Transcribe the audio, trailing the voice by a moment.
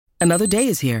Another day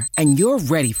is here, and you're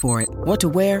ready for it. What to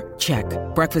wear? Check.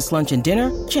 Breakfast, lunch, and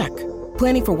dinner? Check.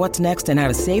 Planning for what's next and how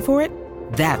to save for it?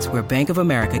 That's where Bank of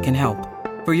America can help.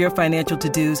 For your financial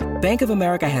to-dos, Bank of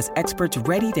America has experts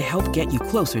ready to help get you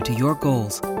closer to your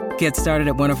goals. Get started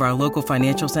at one of our local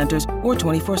financial centers or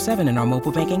 24/7 in our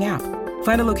mobile banking app.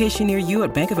 Find a location near you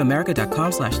at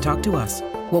bankofamerica.com/talktous.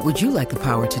 What would you like the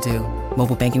power to do?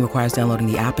 Mobile banking requires downloading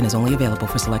the app and is only available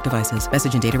for select devices.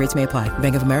 Message and data rates may apply.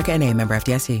 Bank of America N.A., member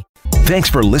FDIC. Thanks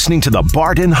for listening to the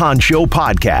Bart and Hahn Show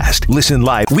podcast. Listen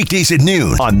live weekdays at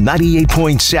noon on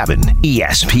 98.7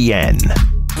 ESPN.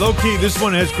 Low-key, this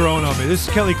one has grown on me. This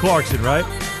is Kelly Clarkson, right?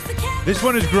 This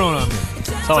one has grown on me.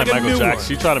 It's like Michael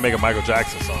Jackson. You're trying to make a Michael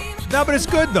Jackson song. No, but it's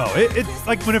good, though. It's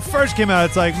like when it first came out,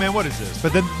 it's like, man, what is this?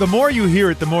 But then the more you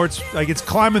hear it, the more it's like it's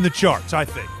climbing the charts, I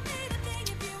think.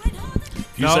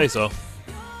 You say so.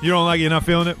 You don't like it? You're not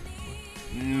feeling it?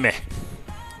 Meh.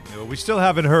 Yeah, well, we still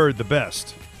haven't heard the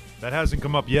best. That hasn't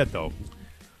come up yet, though.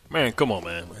 Man, come on,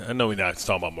 man. I know we're not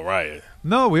talking about Mariah.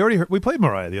 No, we played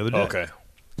Mariah the other day. Okay.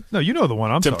 No, you know the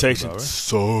one I'm Temptation. talking about, right?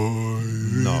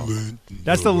 Silent No.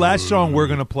 That's the last song we're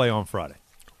going to play on Friday.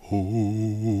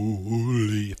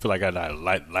 Holy. I feel like I gotta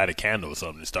light a candle or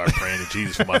something and start praying to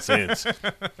Jesus for my sins.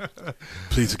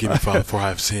 Please forgive me, Father, for I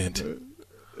have sinned.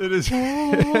 It is.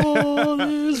 All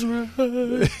is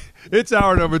right. It's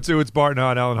hour number 2. It's Bart and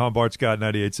Hahn, Alan Hahn, Bart Scott,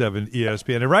 98.7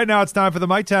 ESPN. And right now it's time for the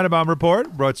Mike Tannenbaum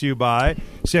Report, brought to you by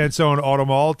Sansone Auto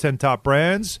Mall, 10 top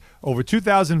brands, over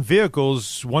 2,000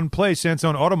 vehicles, one place,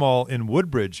 Sansone Auto Mall in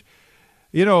Woodbridge.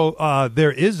 You know,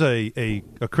 there is a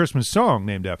Christmas song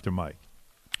named after Mike.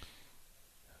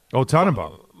 Oh,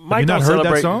 Tannenbaum. Mike, have you not heard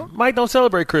that song? Mike don't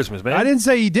celebrate Christmas, man. I didn't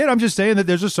say he did. I'm just saying that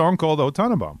there's a song called Oh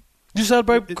Tannenbaum. You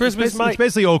celebrate Christmas, Mike? It's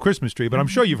basically Old Christmas Tree, but I'm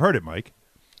sure you've heard it, Mike.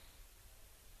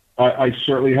 I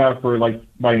certainly have for like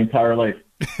my entire life.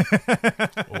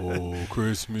 Oh,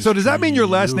 Christmas. So does that mean your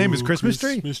last tree, name is Christmas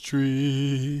Tree? Christmas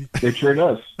tree. It sure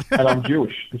does. And I'm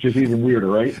Jewish, which is even weirder,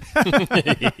 right?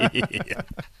 Yeah.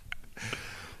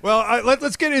 Well,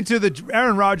 let's get into the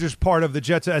Aaron Rodgers part of the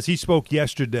Jets as he spoke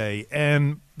yesterday.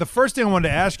 And the first thing I wanted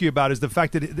to ask you about is the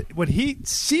fact that when he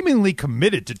seemingly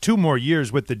committed to 2 more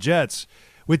years with the Jets,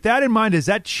 with that in mind, does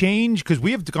that change? Because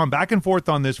we have gone back and forth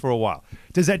on this for a while.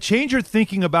 Does that change your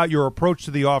thinking about your approach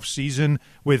to the offseason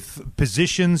with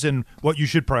positions and what you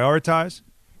should prioritize?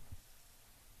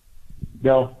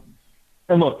 No.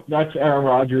 And look, that's Aaron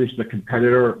Rodgers, the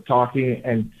competitor, talking,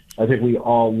 and I think we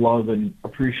all love and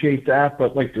appreciate that.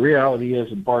 But, like, the reality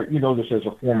is, and Bart, you know this as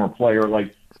a former player,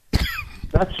 like,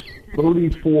 that's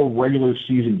 34 regular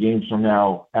season games from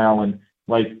now, Alan.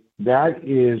 Like, that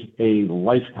is a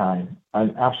lifetime,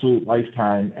 an absolute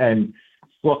lifetime. And,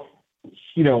 look,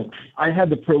 you know, I had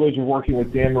the privilege of working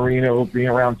with Dan Marino, being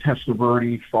around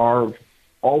Testaverde, Favre.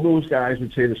 All those guys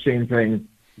would say the same thing,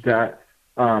 that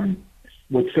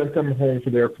what sent them home for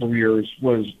their careers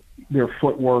was their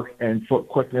footwork and foot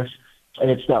quickness.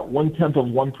 And it's that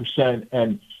 0.1%.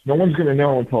 And no one's going to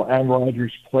know until Aaron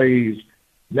Rodgers plays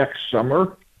next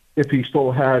summer if he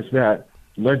still has that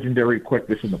legendary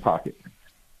quickness in the pocket.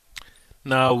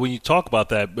 Now, when you talk about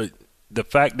that, but the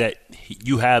fact that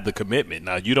you have the commitment,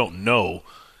 now you don't know,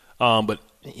 but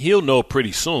he'll know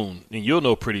pretty soon, and you'll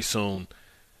know pretty soon.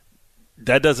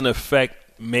 That doesn't affect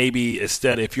maybe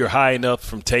instead if you're high enough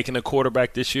from taking a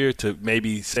quarterback this year to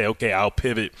maybe say, okay, I'll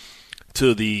pivot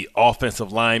to the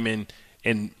offensive lineman.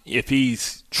 And if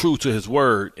he's true to his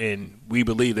word and we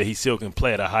believe that he still can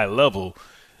play at a high level,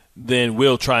 then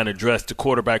we'll try and address the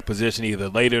quarterback position either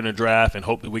later in the draft and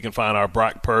hope that we can find our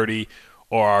Brock Purdy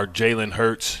or our Jalen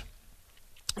Hurts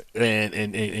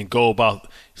and go about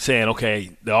saying,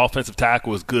 okay, the offensive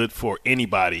tackle is good for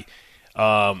anybody,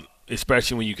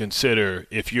 especially when you consider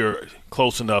if you're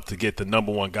close enough to get the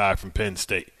number 1 guy from Penn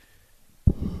State.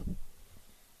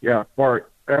 Yeah,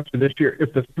 Bart, after this year,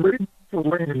 if the 3 are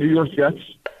winning the New York Jets,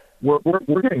 we're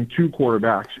getting 2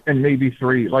 quarterbacks and maybe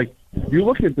 3. Like, you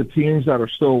look at the teams that are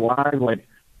still alive, like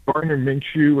Gardner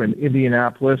Minshew in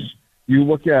Indianapolis. You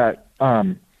look at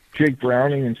Jake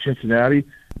Browning in Cincinnati.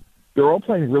 They're all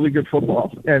playing really good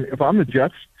football. And if I'm the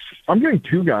Jets, I'm getting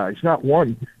 2 guys, not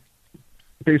 1,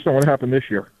 based on what happened this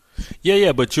year.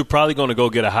 Yeah, but you're probably going to go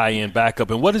get a high-end backup.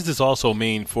 And what does this also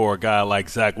mean for a guy like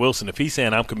Zach Wilson? If he's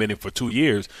saying I'm committing for 2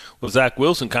 years, well, Zach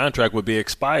Wilson's contract would be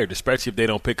expired, especially if they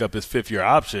don't pick up his 5th-year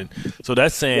option. So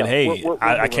that's saying, hey,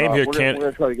 I came here. We're going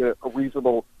to try to get a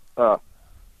reasonable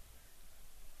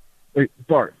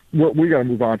Bart, we got to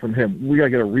move on from him. We got to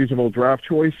get a reasonable draft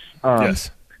choice.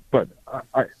 Yes. But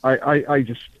I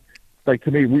just, like,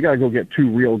 to me, we got to go get 2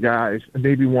 real guys. And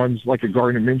maybe one's like a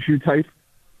Gardner Minshew type.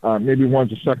 Maybe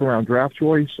one's a 2nd-round draft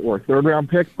choice or a 3rd-round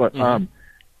pick. But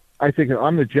I think if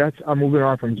I'm the Jets, I'm moving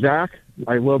on from Zach.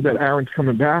 I love that Aaron's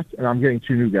coming back, and I'm getting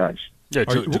 2 new guys. Yeah,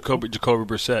 Jacoby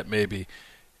Brissett maybe.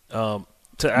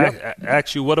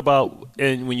 Ask you, what about,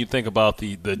 and when you think about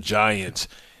the Giants,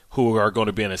 who are going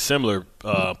to be in a similar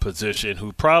position,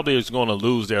 who probably is going to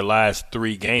lose their last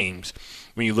 3 games.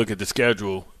 When you look at the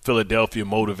schedule, Philadelphia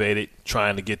motivated,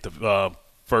 trying to get the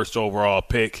first overall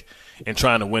pick and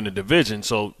trying to win the division.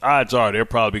 So odds are they're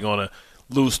probably going to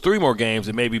lose 3 more games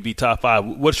and maybe be top 5.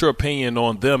 What's your opinion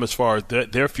on them as far as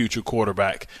their future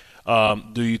quarterback?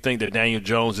 Do you think that Daniel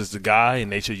Jones is the guy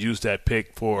and they should use that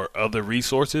pick for other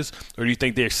resources? Or do you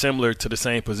think they're similar to the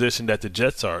same position that the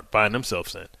Jets are find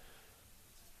themselves in?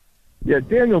 Yeah,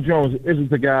 Daniel Jones isn't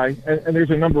the guy, and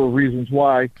there's a number of reasons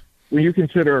why. When you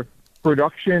consider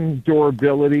production,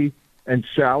 durability, and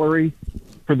salary,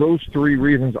 for those 3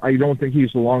 reasons, I don't think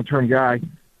he's the long-term guy.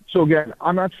 So, again,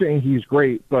 I'm not saying he's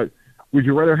great, but would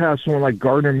you rather have someone like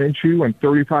Gardner Minshew and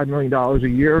 $35 million a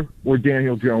year or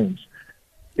Daniel Jones?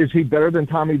 Is he better than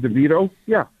Tommy DeVito?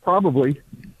 Yeah, probably.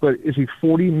 But is he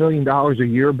 $40 million a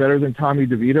year better than Tommy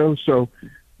DeVito? So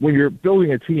when you're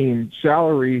building a team,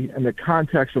 salary and the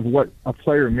context of what a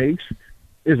player makes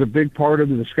is a big part of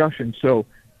the discussion. So,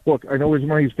 look, I know his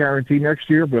money's guaranteed next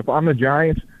year, but if I'm the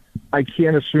Giants, I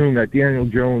can't assume that Daniel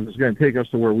Jones is going to take us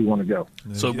to where we want to go.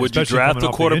 So would you draft the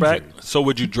quarterback? So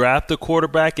would you draft the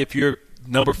quarterback if you're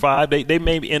number 5? They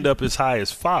may end up as high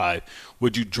as 5.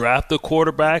 Would you draft the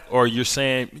quarterback, or you're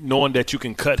saying knowing that you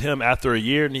can cut him after a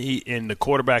year and the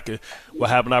quarterback will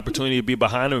have an opportunity to be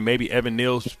behind him, and maybe Evan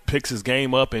Neal picks his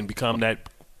game up and become that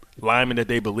lineman that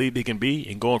they believe he can be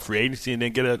and go in free agency and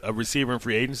then get a receiver in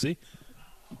free agency?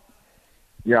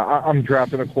 Yeah, I'm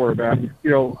drafting a quarterback.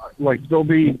 There'll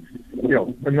be,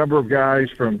 a number of guys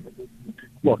from,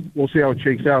 look, we'll see how it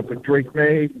shakes out, but Drake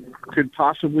May could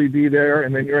possibly be there,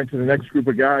 and then you're into the next group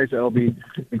of guys that'll be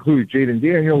include Jaden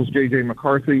Daniels, J.J.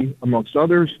 McCarthy, amongst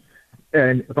others.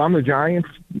 And if I'm the Giants,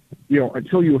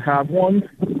 until you have one,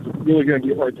 it's really going to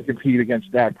be hard to compete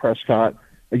against Dak Prescott,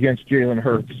 against Jalen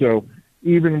Hurts. So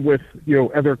even with,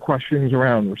 other questions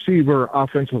around receiver,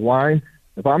 offensive line,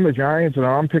 if I'm the Giants and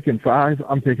I'm picking 5,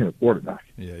 I'm picking a quarterback.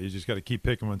 Yeah, you just got to keep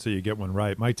picking one until you get one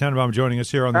right. Mike Tannenbaum joining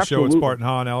us here on the show. It's Bart and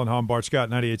Hahn, Alan Hahn, Bart Scott,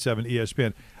 98.7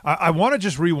 ESPN. I want to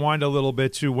just rewind a little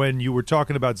bit to when you were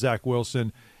talking about Zach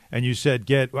Wilson and you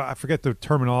said I forget the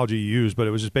terminology you used, but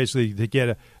it was just basically to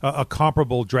get a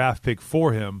comparable draft pick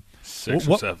for him. 6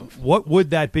 or 7. What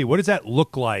would that be? What does that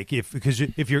look like?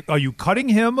 Are you cutting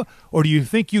him, or do you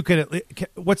think you can?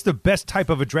 What's the best type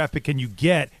of a draft pick can you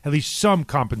get at least some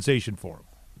compensation for him?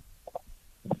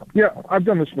 Yeah, I've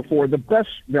done this before. The best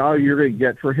value you're going to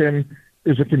get for him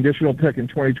is a conditional pick in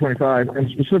 2025,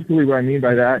 and specifically what I mean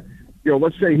by that,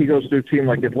 let's say he goes to a team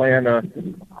like Atlanta,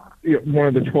 one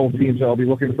of the 12 teams that'll be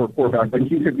looking for a quarterback. Like,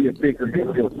 he could be a Baker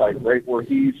Mayfield type, right, where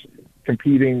he's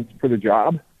competing for the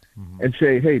job. And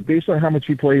say, hey, based on how much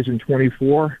he plays in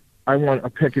 24, I want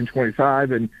a pick in 25,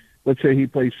 and let's say he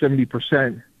plays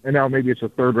 70%, and now maybe it's a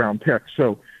third-round pick.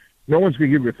 So no one's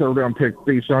going to give you a third-round pick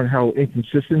based on how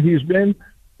inconsistent he's been,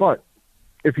 but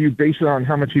if you base it on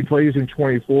how much he plays in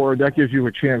 24, that gives you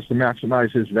a chance to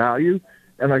maximize his value.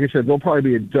 And like I said, there'll probably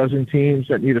be a dozen teams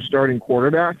that need a starting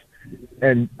quarterback,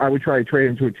 and I would try to trade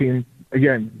him to a team,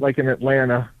 again, like in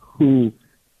Atlanta, who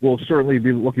will certainly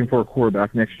be looking for a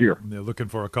quarterback next year. They're looking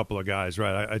for a couple of guys,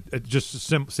 right?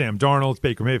 Sam Darnold,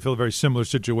 Baker Mayfield, very similar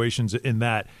situations in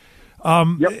that.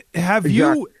 Yep, have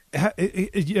exactly.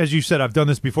 you, as you said, I've done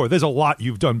this before. There's a lot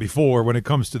you've done before when it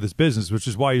comes to this business, which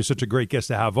is why you're such a great guest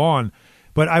to have on.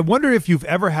 But I wonder if you've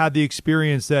ever had the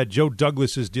experience that Joe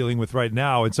Douglas is dealing with right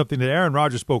now, and something that Aaron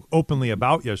Rodgers spoke openly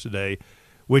about yesterday,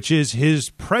 which is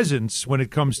his presence when it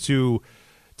comes to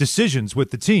decisions with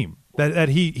the team. That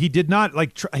he did not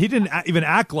he didn't even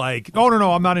act like,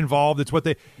 no, I'm not involved. It's what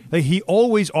he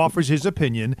always offers his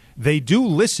opinion. They do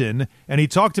listen, and he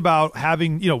talked about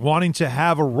having, wanting to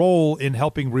have a role in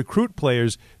helping recruit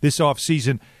players this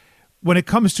offseason. When it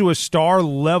comes to a star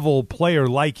level player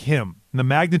like him, and the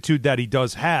magnitude that he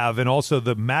does have, and also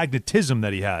the magnetism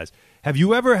that he has, have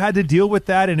you ever had to deal with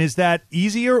that? And is that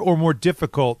easier or more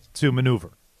difficult to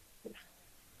maneuver?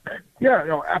 Yeah,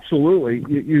 no, absolutely.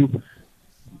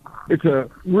 It's a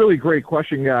really great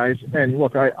question, guys. And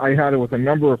look, I had it with a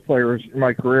number of players in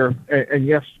my career. And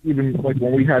yes, even like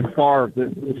when we had Favre,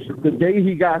 the day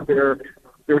he got there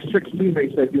were 6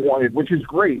 teammates that he wanted, which is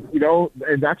great,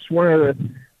 and that's one of the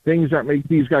things that make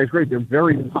these guys great. They're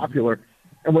very popular.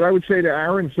 And what I would say to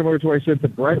Aaron, similar to what I said to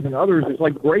Brett and others, is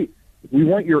like, great, we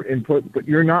want your input, but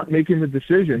you're not making the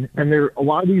decision. And a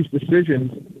lot of these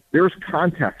decisions, there's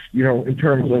context, in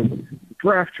terms of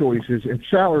draft choices and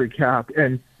salary cap.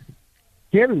 And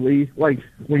candidly, like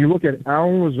when you look at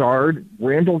Alan Lazard,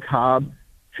 Randall Cobb,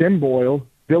 Tim Boyle,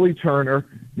 Billy Turner,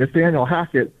 Nathaniel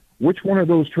Hackett, which one of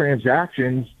those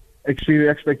transactions exceeded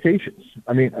expectations?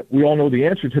 I mean, we all know the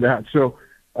answer to that. So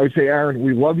I would say, Aaron,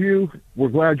 we love you. We're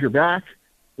glad you're back.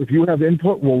 If you have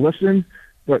input, we'll listen.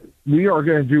 But we are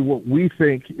going to do what we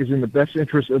think is in the best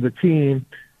interest of the team.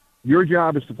 Your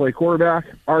job is to play quarterback.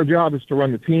 Our job is to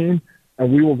run the team,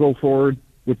 and we will go forward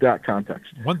with that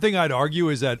context. One thing I'd argue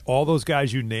is that all those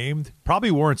guys you named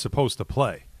probably weren't supposed to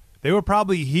play. They were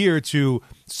probably here to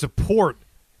support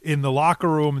in the locker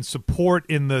room and support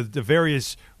in the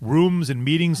various rooms and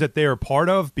meetings that they are part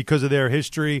of because of their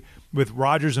history with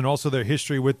Rodgers and also their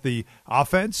history with the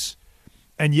offense.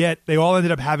 And yet they all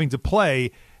ended up having to play,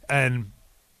 and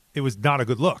it was not a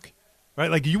good look,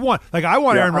 right? I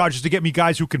want Aaron Rodgers to get me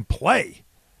guys who can play.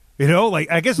 You know,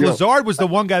 like I guess Lazard was the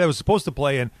one guy that was supposed to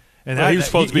play, and he was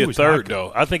supposed to be a third,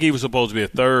 though. I think he was supposed to be a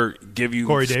third, give you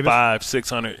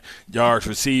 500-600 yards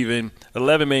receiving.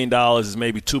 $11 million is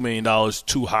maybe $2 million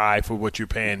too high for what you're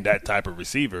paying that type of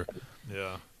receiver.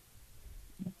 Yeah.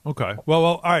 Okay. Well,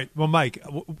 all right. Well, Mike,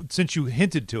 since you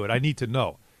hinted to it, I need to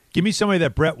know. Give me somebody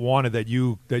that Brett wanted that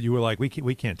you were like, we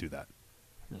can't do that.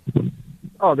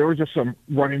 Oh, there were just some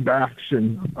running backs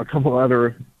and a couple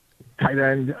other tight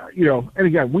end. And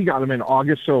again, we got them in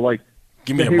August, so like.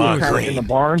 Give me a Mon Green. In the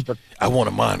barn, but I want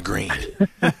a Mon Green.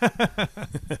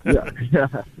 yeah.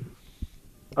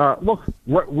 Look,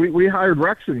 we hired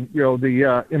Rex, and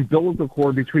the umbilical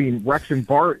cord between Rex and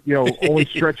Bart, only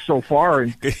stretched so far,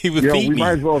 and he would we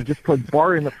might as well have just put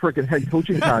Bart in the frickin' head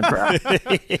coaching contract.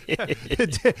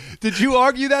 Did you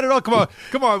argue that at all?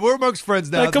 Come on, we're amongst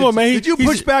friends now. Come on, man. Did you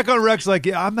push back on Rex like,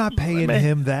 I'm not paying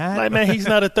him that? Man, he's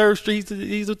not a third street.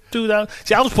 He's a 2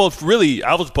 See, I was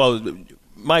supposed.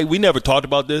 Mike, we never talked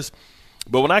about this,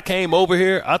 but when I came over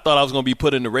here, I thought I was going to be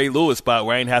put in the Ray Lewis spot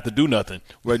where I ain't have to do nothing,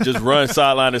 where I just run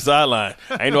sideline to sideline.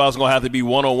 I didn't know I was going to have to be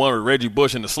one-on-one with Reggie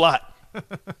Bush in the slot.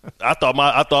 I thought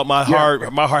my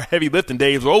hard heavy lifting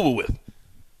days were over with.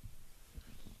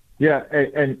 Yeah,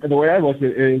 and the way I looked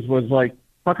at it was like,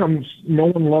 how come no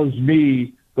one loves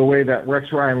me the way that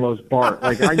Rex Ryan loves Bart?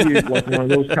 Like, I need like one of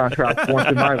those contracts once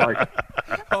in my life.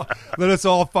 Let us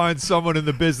all find someone in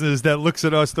the business that looks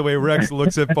at us the way Rex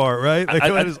looks at Bart, right? Like,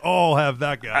 let us all have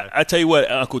that guy. I tell you what,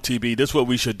 Uncle TB, this is what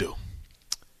we should do.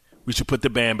 We should put the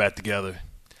band back together.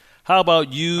 How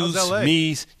about use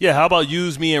me? Yeah, how about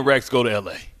use me and Rex go to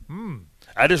L.A.?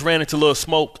 I just ran into a little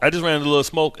smoke.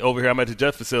 Over here. I'm at the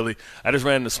Jet facility. I just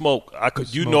ran into smoke.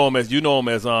 You know him as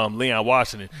Leon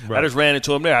Washington. Right. I just ran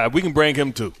into him there. We can bring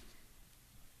him too.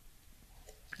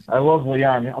 I love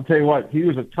Leon. I'll tell you what, he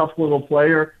was a tough little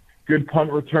player, good punt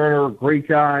returner, great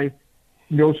guy.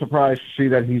 No surprise to see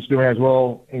that he's doing as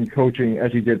well in coaching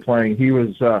as he did playing. He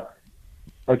was a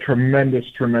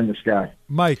tremendous, tremendous guy.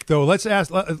 Mike, though,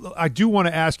 I do want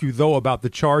to ask you, though, about the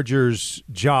Chargers'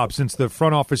 job, since the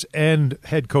front office and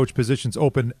head coach positions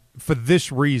open for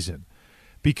this reason.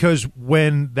 Because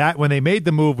when they made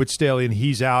the move with Staley and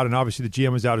he's out, and obviously the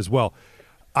GM is out as well,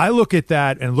 I look at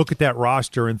that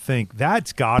roster and think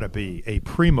that's got to be a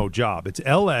primo job. It's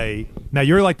L.A. Now,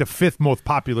 you're like the 5th most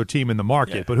popular team in the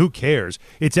market, but who cares?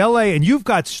 It's L.A., and you've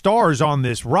got stars on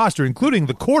this roster, including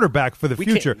the quarterback for the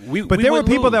future. But there were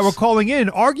people that were calling in,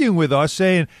 arguing with us,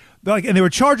 saying, and they were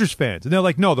Chargers fans, and they're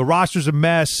like, no, the roster's a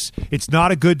mess. It's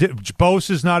not a good –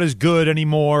 Bosa's not as good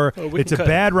anymore. It's a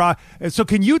bad roster. So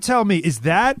can you tell me, is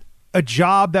that – a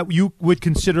job that you would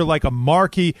consider like a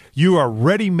marquee, you are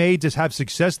ready-made to have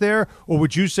success there? Or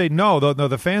would you say, no,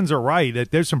 the fans are right,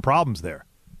 that there's some problems there?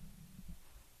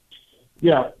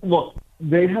 Yeah, look,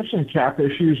 they have some cap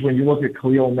issues when you look at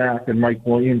Khalil Mack and Mike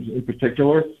Williams in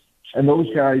particular, and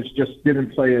those guys just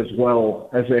didn't play as well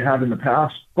as they have in the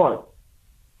past. But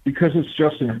because it's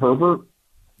Justin Herbert,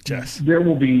 there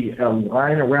will be a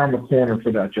line around the corner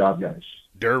for that job, guys.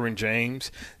 Derwin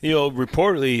James.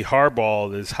 Reportedly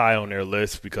Harbaugh is high on their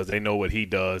list because they know what he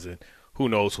does and who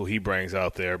knows who he brings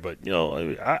out there. But, you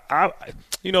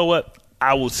know what?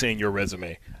 I will send your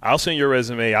resume. I'll send your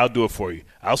resume. I'll do it for you.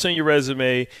 I'll send your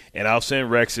resume, and I'll send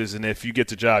Rex's. And if you get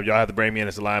the job, y'all have to bring me in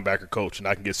as a linebacker coach, and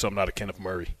I can get something out of Kenneth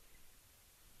Murray.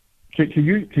 Can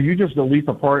you just delete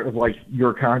the part of like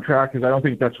your contract, because I don't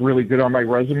think that's really good on my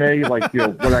resume, like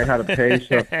what I had to pay.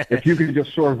 So if you could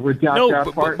just sort of redact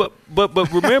that part. But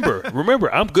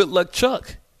remember, I'm Good Luck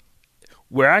Chuck.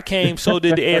 Where I came, so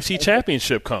did the AFC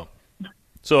Championship come.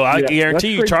 So I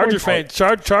guarantee you, Charger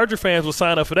fans will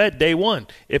sign up for that day one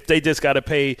if they just got to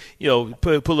pay,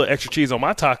 put a little extra cheese on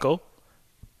my taco.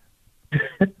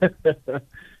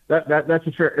 That's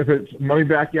a fair. If it's money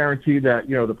back guarantee that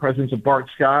the presence of Bart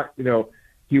Scott,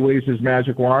 he waves his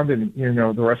magic wand, and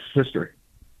the rest is history.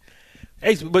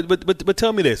 Hey, but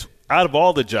tell me this: out of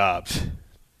all the jobs,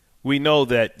 we know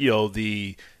that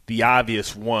the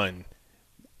obvious one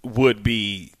would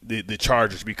be the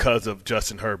Chargers because of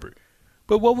Justin Herbert.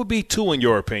 But what would be two, in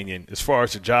your opinion, as far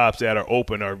as the jobs that are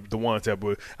open or the ones that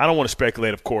would – I don't want to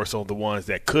speculate, of course, on the ones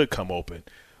that could come open.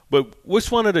 But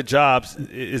which one of the jobs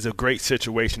is a great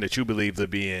situation that you believe to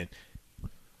be in?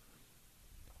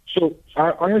 So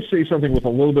I'm going to say something with a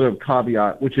little bit of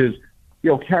caveat, which is,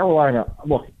 Carolina,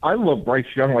 look, I love Bryce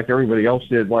Young like everybody else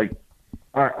did. Like,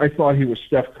 I thought he was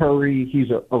Steph Curry.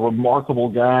 He's a remarkable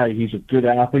guy. He's a good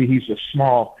athlete. He's just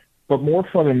small. But more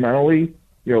fundamentally,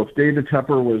 if David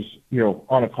Tepper was,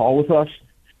 on a call with us,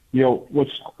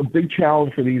 what's a big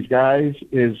challenge for these guys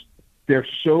is they're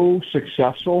so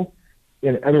successful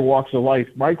in other walks of life.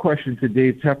 My question to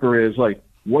Dave Tepper is, like,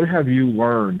 what have you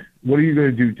learned? What are you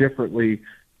going to do differently?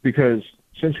 Because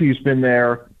since he's been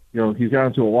there, he's got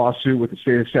into a lawsuit with the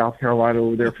state of South Carolina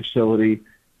over their facility.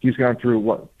 He's gone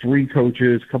through, 3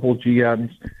 coaches, a couple of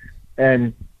GMs.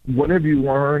 And what have you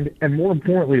learned? And more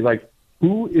importantly, like,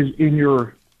 who is in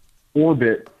your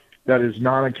orbit that is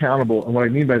non-accountable? And what I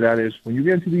mean by that is when you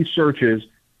get into these searches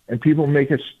and people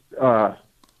make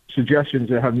suggestions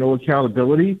that have no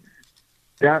accountability,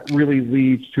 that really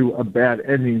leads to a bad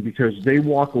ending because they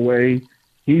walk away.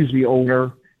 He's the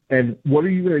owner. And what are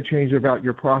you going to change about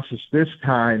your process this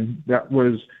time that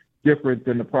was different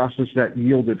than the process that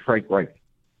yielded Frank Reich?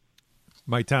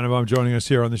 Mike Tannenbaum joining us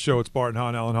here on the show. It's Bart and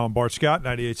Hahn, Alan Hahn, Bart Scott,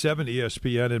 98.7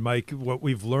 ESPN. And, Mike, what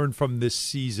we've learned from this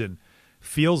season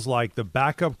feels like the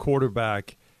backup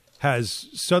quarterback has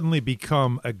suddenly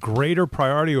become a greater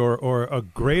priority or a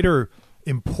greater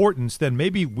importance than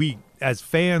maybe we as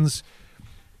fans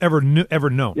ever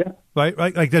known. Yeah. Right?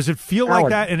 Like, does it feel Alan, like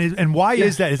that? And why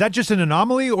is that? Is that just an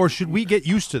anomaly, or should we get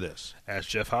used to this? Ask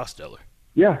Jeff Hosteller.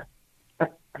 Yeah.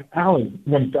 Alan,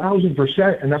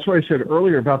 1,000%. And that's what I said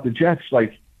earlier about the Jets.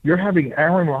 Like, you're having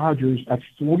Aaron Rodgers at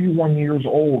 41 years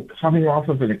old coming off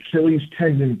of an Achilles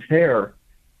tendon tear.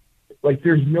 Like,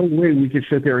 there's no way we could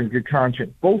sit there in good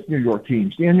conscience. Both New York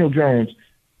teams, Daniel Jones,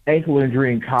 ankle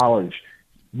injury in college,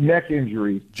 neck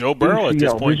injury. Joe Burrow at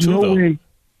this point, there's too, no though. way.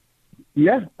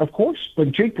 Yeah, of course.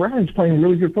 But Jake Brown's playing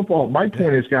really good football. My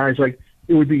point is, guys, like,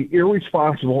 it would be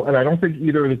irresponsible, and I don't think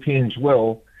either of the teams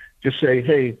will, just say,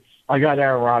 hey, I got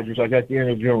Aaron Rodgers, I got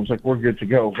Daniel Jones, like, we're good to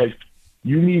go. Like,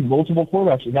 you need multiple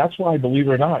quarterbacks, and that's why, believe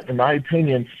it or not, in my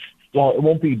opinion, while it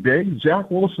won't be big,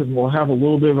 Zach Wilson will have a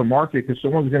little bit of a market because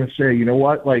someone's going to say, you know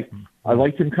what, like, I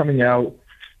liked him coming out.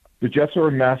 The Jets are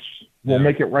a mess. We'll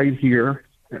make it right here.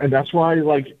 And that's why,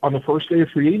 like, on the first day of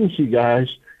free agency, guys,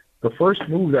 the first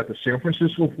move that the San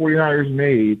Francisco 49ers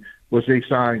made was they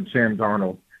signed Sam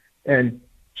Darnold. And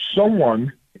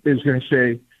someone is going to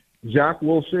say, Zach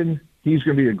Wilson, he's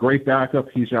going to be a great backup.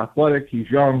 He's athletic.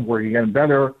 He's young. We're getting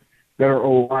better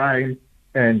O-line.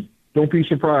 And don't be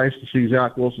surprised to see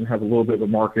Zach Wilson have a little bit of a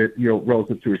market,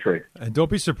 relative to a trade. And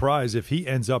don't be surprised if he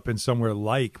ends up in somewhere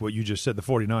like what you just said, the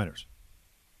 49ers.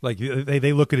 Like,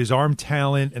 they look at his arm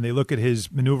talent and they look at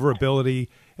his maneuverability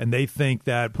and they think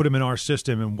that put him in our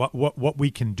system and what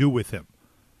we can do with him.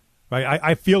 Right?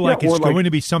 I feel like it's going to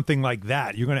be something like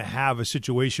that. You're going to have a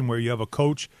situation where you have a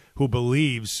coach who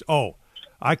believes, oh,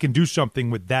 I can do something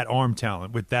with that arm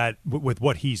talent, with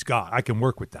what he's got. I can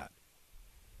work with that.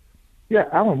 Yeah,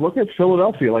 Alan, look at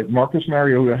Philadelphia. Like, Marcus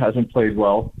Mariota hasn't played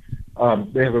well.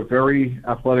 They have a very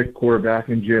athletic quarterback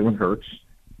in Jalen Hurts.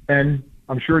 And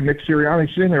I'm sure Nick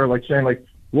Sirianni's sitting there, like, saying, like,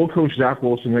 we'll coach Zach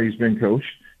Wilson that he's been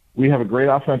coached. We have a great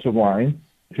offensive line.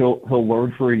 He'll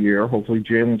learn for a year. Hopefully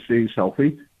Jalen stays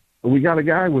healthy. But we got a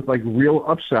guy with, like, real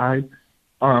upside,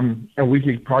 and we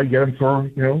could probably get him for,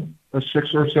 a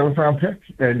 6th or 7th round pick.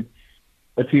 And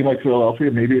a team like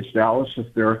Philadelphia, maybe it's Dallas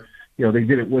if they're, they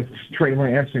did it with Trey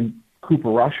Lance and Cooper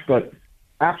Rush, but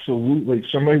absolutely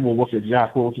somebody will look at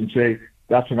Zach Wilson and say,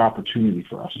 that's an opportunity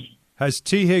for us. Has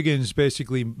T. Higgins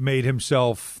basically made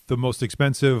himself the most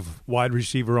expensive wide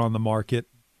receiver on the market,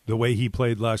 the way he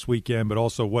played last weekend, but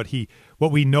also what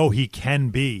we know he can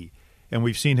be, and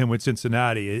we've seen him with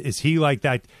Cincinnati? Is he like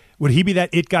that? Would he be that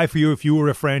it guy for you if you were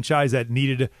a franchise that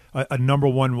needed a number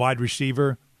one wide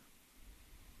receiver?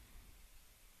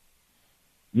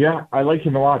 Yeah, I like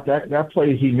him a lot. That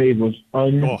play he made was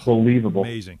unbelievable.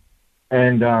 Amazing.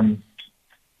 And,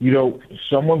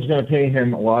 someone's going to pay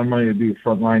him a lot of money to be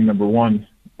frontline number one.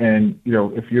 And,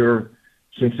 if you're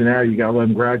Cincinnati, you got to let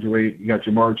him graduate. You got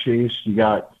Jamar Chase, you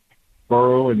got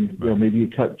Burrow, and maybe you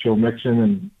cut Joe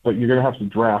Mixon. But you're going to have to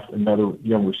draft another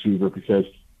young receiver because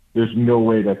there's no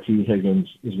way that T. Higgins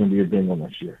is going to be a Bengal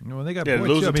next year. Well, they got They're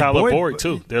losing Tyler Boyd,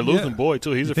 too. They're losing Boyd,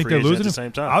 too. He's a free agent at the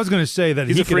same time. I was going to say that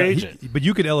he's a free agent. but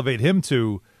you could elevate him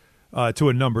to to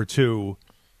a number two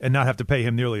and not have to pay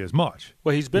him nearly as much.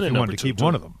 Well, he's been if a you number wanted to two. keep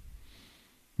one of them.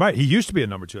 Right, he used to be a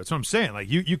number two. That's what I'm saying. Like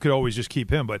you could always just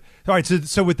keep him. But all right,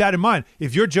 so with that in mind,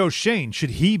 if you're Joe Shane,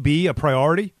 should he be a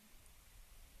priority?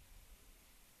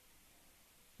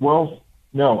 Well,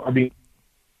 no. I mean,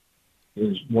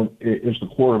 is the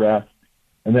quarterback,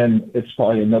 and then it's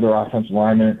probably another offensive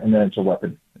lineman, and then it's a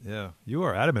weapon. Yeah, you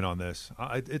are adamant on this.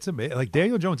 It's amazing. Like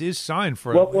Daniel Jones is signed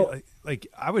for. Like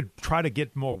I would try to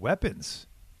get more weapons,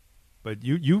 but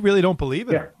you really don't believe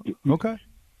it. Yeah. Okay.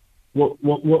 Well,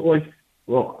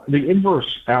 the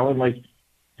inverse, Alan. Like,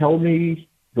 tell me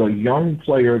the young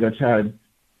player that's had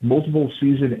multiple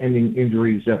season-ending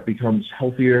injuries that becomes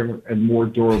healthier and more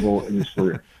durable in his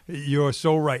career. You're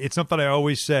so right. It's something I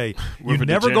always say. You With a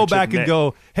never go degenerative back and neck.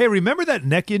 go, hey, remember that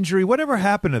neck injury? Whatever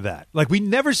happened to that? Like, we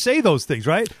never say those things,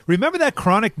 right? Remember that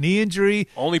chronic knee injury?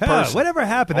 Only person. Whatever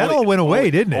happened? That Only- all went away,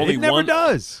 only- didn't it? only It never one-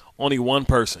 does. Only one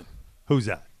person, Who's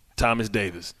that? Thomas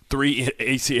Davis. 3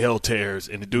 ACL tears,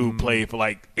 and the dude played for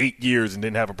like 8 years and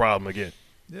didn't have a problem again.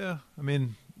 Yeah, I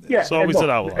mean, Yeah, So we said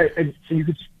and so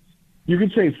you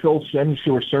could say Phil Simms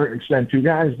to a certain extent too,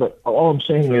 guys. But all I'm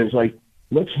saying is, like,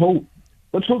 let's hope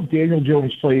Daniel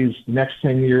Jones plays the next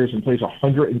 10 years and plays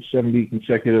 170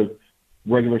 consecutive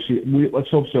regular season. Let's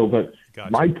hope so. But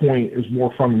Gotcha. my point is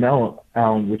more fundamental,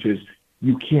 Alan, which is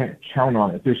you can't count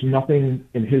on it. There's nothing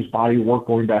in his body of work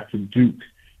going back to Duke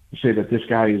to say that this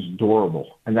guy is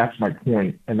durable, and that's my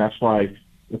point. And that's why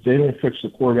if they don't fix the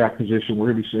quarterback position, we're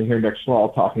going to be sitting here next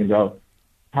fall talking about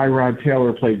Tyrod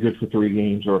Taylor played good for 3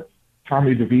 games, or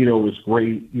Tommy DeVito was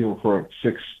great, for a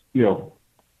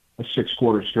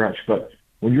 6-quarter stretch. But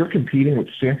when you're competing with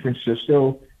San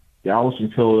Francisco, Dallas,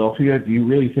 and Philadelphia, do you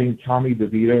really think Tommy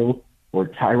DeVito or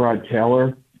Tyrod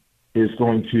Taylor is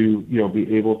going to,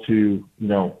 be able to,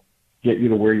 get you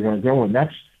to where you want to go? And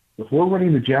that's, if we're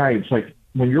running the Giants, like,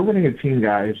 when you're running a team,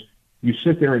 guys, you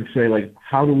sit there and say, like,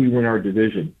 how do we win our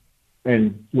division?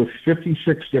 And with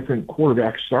 56 different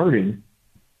quarterbacks starting,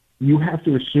 you have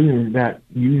to assume that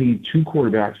you need 2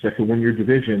 quarterbacks that can win your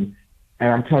division. And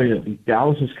I'm telling you,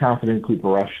 Dallas is confident in Cooper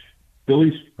Rush.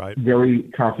 Philly's Right. very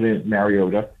confident in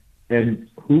Mariota. And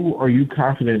who are you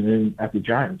confident in at the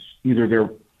Giants? Either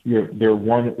they're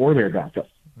one or they're backup.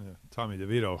 Tommy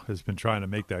DeVito has been trying to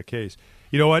make that case.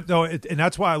 You know what? No, and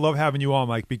that's why I love having you on,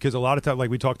 Mike, because a lot of times, like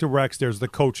we talked to Rex, there's the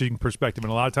coaching perspective. And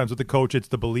a lot of times with the coach, it's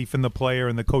the belief in the player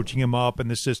and the coaching him up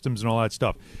and the systems and all that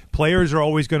stuff. Players are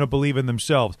always going to believe in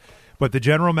themselves. But the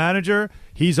general manager,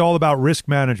 he's all about risk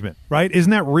management, right?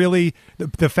 Isn't that really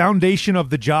the foundation of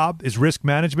the job is risk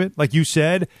management? Like you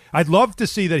said, I'd love to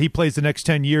see that he plays the next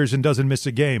 10 years and doesn't miss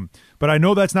a game. But I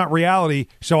know that's not reality,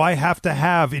 so I have to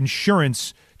have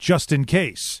insurance just in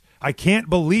case. I can't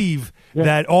believe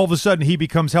that all of a sudden he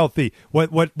becomes healthy.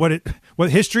 What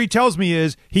history tells me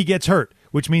is he gets hurt,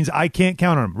 which means I can't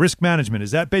count on him. Risk management, is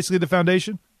that basically the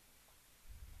foundation?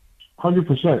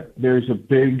 100%. There's a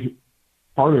big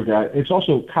part of that. It's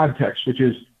also context, which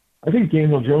is, I think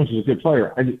Daniel Jones is a good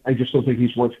player. I just don't think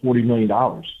he's worth $40 million.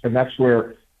 And that's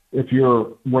where, if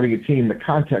you're running a team, the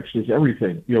context is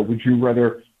everything. Would you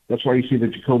rather, that's why you see the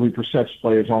Jacoby Brissett's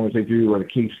play as long as they do, or the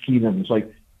Case Keenums.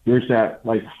 Like, there's that,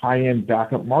 like, high-end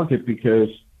backup market because,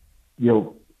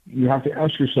 you have to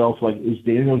ask yourself, like, is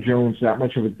Daniel Jones that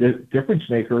much of a difference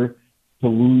maker to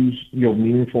lose,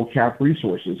 meaningful cap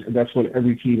resources? And that's what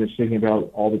every team is thinking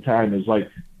about all the time is, like,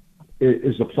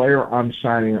 is the player I'm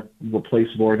signing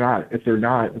replaceable or not? If they're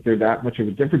not, if they're that much of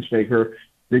a difference maker,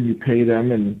 then you pay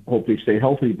them and hope they stay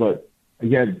healthy. But,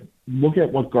 again, look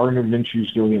at what Gardner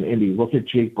Minshew's doing in Indy. Look at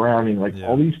Jake Browning. Like,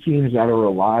 all these teams that are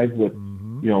alive with,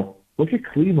 look at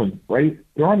Cleveland, right?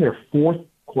 They're on their 4th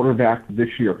quarterback this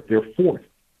year. They're 4th.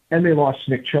 And they lost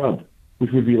Nick Chubb,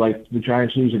 which would be like the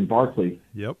Giants losing Barkley.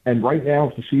 Yep. And right now,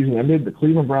 if the season ended, the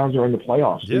Cleveland Browns are in the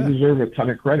playoffs. Yeah. They deserve a ton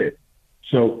of credit.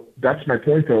 So that's my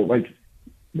point, though. Like,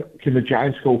 can the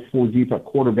Giants go 4 deep at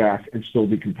quarterback and still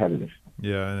be competitive?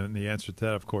 Yeah, and the answer to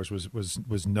that, of course,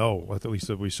 was no. At least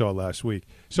that we saw last week.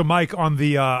 So, Mike, on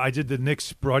the I did the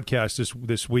Knicks broadcast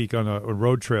this week on a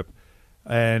road trip,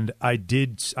 and I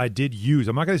did use,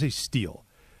 I'm not going to say steal,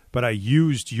 but I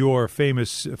used your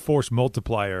famous force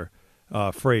multiplier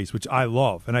phrase, which I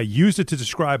love, and I used it to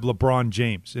describe LeBron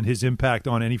James and his impact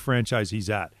on any franchise he's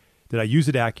at. Did I use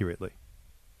it accurately?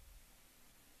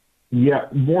 Yeah.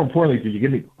 More importantly, did you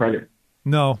give me credit?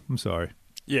 No, I'm sorry.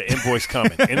 Yeah, invoice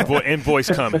coming. Invoice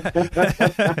coming.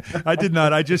 I did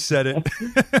not. I just said it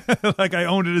like I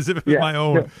owned it as if it was my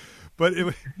own. Yeah. But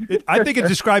I think it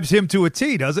describes him to a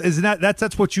T. Isn't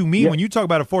that's what you mean when you talk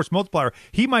about a force multiplier?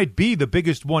 He might be the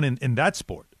biggest one in that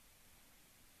sport.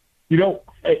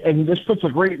 And this puts a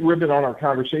great ribbon on our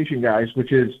conversation, guys,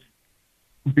 which is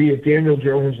be it Daniel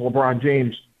Jones, LeBron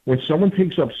James, when someone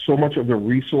takes up so much of the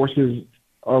resources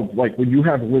of, like, when you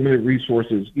have limited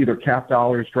resources, either cap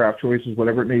dollars, draft choices,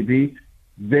 whatever it may be,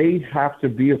 they have to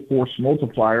be a force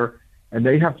multiplier, and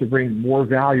they have to bring more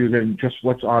value than just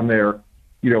what's on their,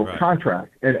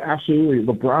 contract. And absolutely,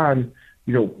 LeBron,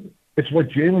 it's what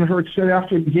Jalen Hurts said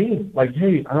after the game. Like,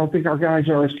 hey, I don't think our guys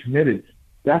are as committed.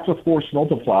 That's a force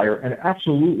multiplier. And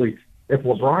absolutely, if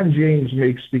LeBron James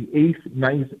makes the 8th,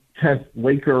 9th, 10th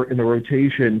Laker in the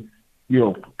rotation,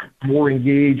 more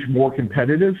engaged, more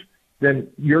competitive, then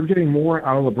you're getting more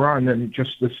out of LeBron than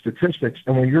just the statistics.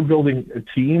 And when you're building a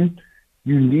team,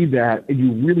 you need that, and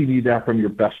you really need that from your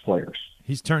best players.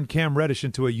 He's turned Cam Reddish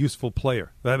into a useful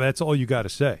player. That's all you got to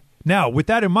say. Now, with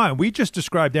that in mind, we just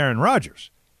described Aaron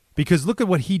Rodgers, because look at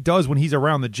what he does when he's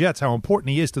around the Jets, how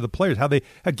important he is to the players, how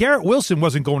Garrett Wilson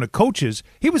wasn't going to coaches.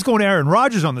 He was going to Aaron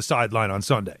Rodgers on the sideline on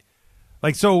Sunday.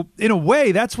 Like, so in a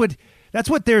way, that's what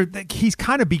he's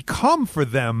kind of become for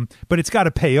them, but it's got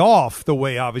to pay off the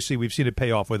way, obviously, we've seen it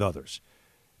pay off with others.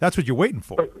 That's what you're waiting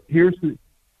for.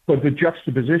 But the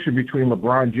juxtaposition between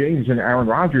LeBron James and Aaron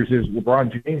Rodgers is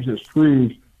LeBron James has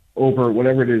proved over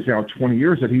whatever it is now, 20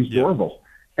 years, that he's durable,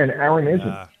 and Aaron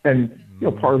isn't. And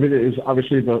part of it is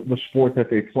obviously the sport that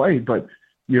they play, but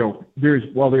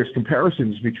there's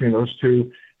comparisons between those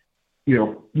two.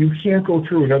 You can't go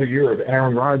through another year of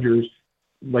Aaron Rodgers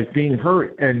like being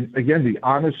hurt. And again, the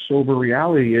honest, sober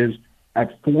reality is,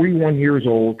 at 41 years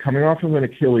old, coming off of an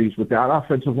Achilles with that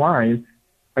offensive line,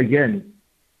 again,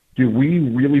 do we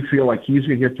really feel like he's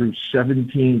going to get through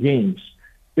 17 games?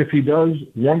 If he does,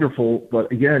 wonderful.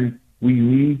 But again, we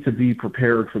need to be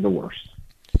prepared for the worst.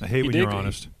 I hate when you're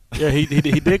honest. Yeah, he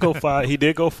did go 5. He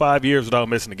did go 5 years without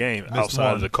missing a game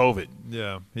outside of the COVID.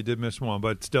 Yeah, he did miss one,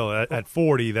 but still at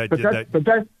 40, But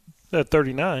that's at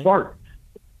 39. Bart,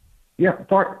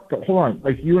 but hold on.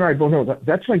 Like, you and I both know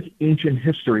that's like ancient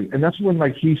history, and that's when,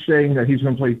 like, he's saying that he's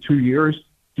going to play 2 years.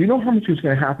 Do you know how much is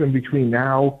going to happen between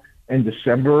now and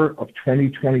December of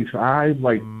 2025?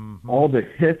 Like, all the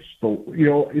hits,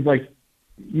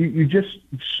 you just,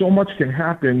 so much can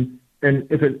happen. And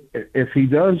if he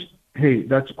does, hey,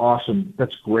 that's awesome.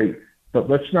 That's great. But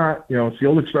let's not, it's the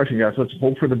old expression, guys. Let's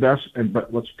hope for the best,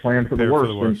 but let's plan for the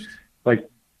worst.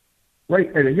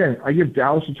 Right. And again, I give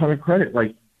Dallas a ton of credit.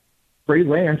 Like, Trey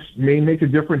Lance may make a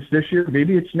difference this year.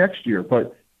 Maybe it's next year.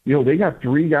 But, they got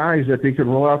 3 guys that they could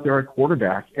roll out there at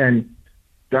quarterback. And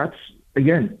that's,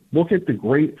 again, look at the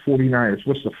great 49ers.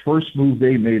 What's the first move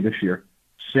they made this year?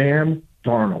 Sam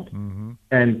Darnold. Mm-hmm.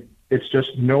 And it's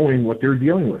just knowing what they're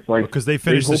dealing with. Like, because they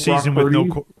finished the season with no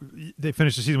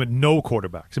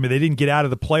quarterbacks. I mean, they didn't get out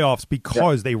of the playoffs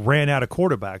because they ran out of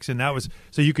quarterbacks, and that was,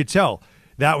 so you could tell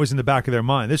that was in the back of their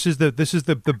mind. This is the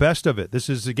best of it. This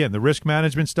is, again, the risk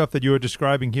management stuff that you were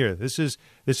describing here. This is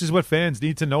what fans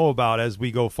need to know about as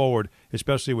we go forward,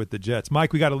 especially with the Jets.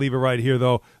 Mike, we got to leave it right here,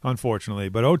 though, unfortunately.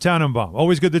 But Tannenbaum,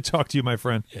 always good to talk to you, my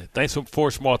friend. Yeah, thanks for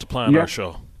force multiplying our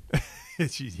show.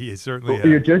 He certainly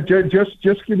has.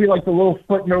 Just give me like the little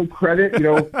footnote credit.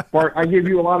 Bart, I gave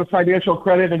you a lot of financial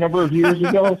credit a number of years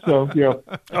ago. So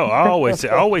Oh, I always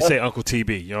say Uncle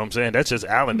TB. You know what I'm saying? That's just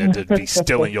Alan that just be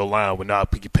stealing your line when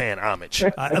not paying homage.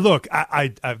 Look,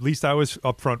 I at least I was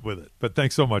upfront with it. But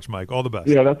thanks so much, Mike. All the best.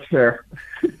 Yeah, that's fair.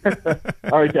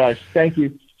 All right, guys. Thank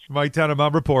you. Mike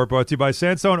Tannenbaum Report brought to you by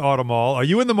Sansone Auto Mall. Are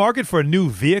you in the market for a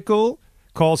new vehicle?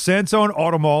 Call Sansone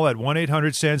Auto Mall at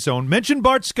 1-800-SANSONE. Mention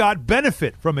Bart Scott.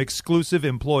 Benefit from exclusive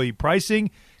employee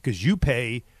pricing because you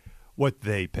pay what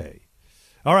they pay.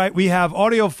 All right, we have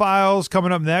audio files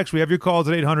coming up next. We have your calls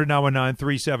at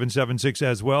 800-919-3776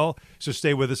 as well, so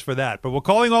stay with us for that. But we're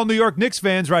calling all New York Knicks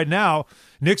fans right now.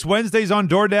 Knicks Wednesdays on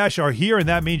DoorDash are here, and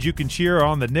that means you can cheer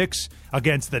on the Knicks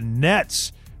against the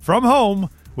Nets from home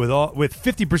with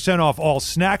 50% off all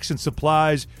snacks and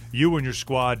supplies you and your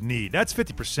squad need. That's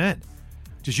 50%.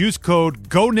 Just use code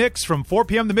GOKNICKS from 4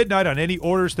 p.m. to midnight on any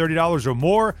orders $30 or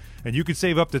more, and you can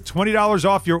save up to $20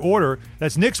 off your order.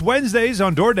 That's Knicks Wednesdays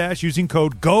on DoorDash using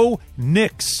code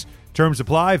GOKNICKS. Terms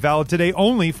apply. Valid today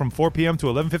only from 4 p.m. to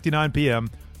 11:59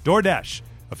 p.m. DoorDash,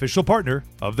 official partner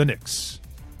of the Knicks.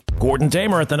 Gordon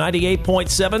Damer at the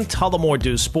 98.7 Tullamore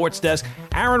Dew Sports Desk.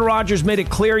 Aaron Rodgers made it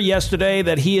clear yesterday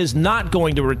that he is not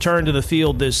going to return to the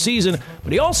field this season,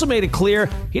 but he also made it clear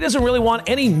he doesn't really want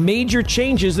any major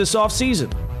changes this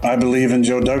offseason. I believe in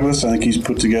Joe Douglas. I think he's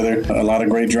put together a lot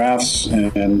of great drafts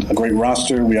and a great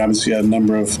roster. We obviously had a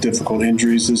number of difficult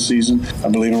injuries this season. I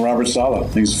believe in Robert Saleh. I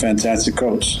think he's a fantastic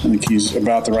coach. I think he's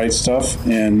about the right stuff.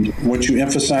 And what you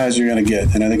emphasize, you're going to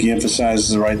get. And I think he emphasizes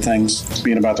the right things,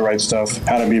 being about the right stuff,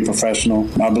 how to be a professional.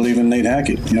 I believe in Nate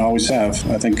Hackett. You know, always have.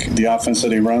 I think the offense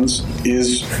that he runs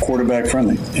is quarterback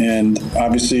friendly. And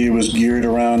Obviously, it was geared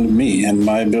around me and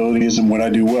my abilities and what I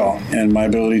do well, and my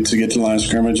ability to get to the line of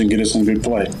scrimmage and get us in good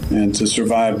play and to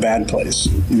survive bad plays.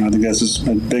 I think that's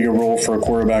a bigger role for a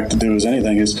quarterback to do as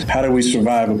anything is how do we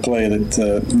survive a play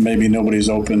that maybe nobody's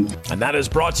open. And that is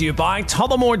brought to you by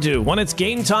Tullamore Dew. When it's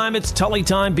game time, it's Tully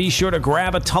time. Be sure to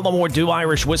grab a Tullamore Dew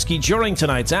Irish whiskey during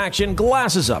tonight's action.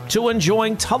 Glasses up to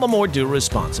enjoying Tullamore Dew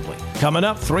responsibly. Coming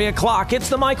up 3 o'clock, it's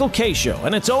the Michael K. Show,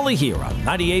 and it's only here on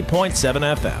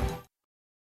 98.7 FM.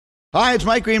 Hi, it's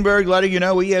Mike Greenberg letting you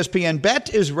know ESPN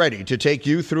Bet is ready to take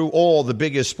you through all the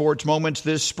biggest sports moments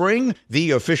this spring.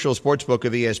 The official sportsbook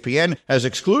of ESPN has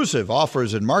exclusive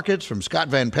offers and markets from Scott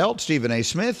Van Pelt, Stephen A.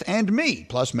 Smith, and me,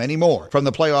 plus many more. From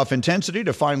the playoff intensity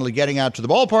to finally getting out to the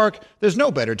ballpark, there's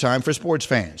no better time for sports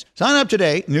fans. Sign up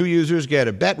today. New users get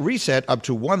a bet reset up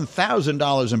to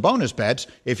 $1,000 in bonus bets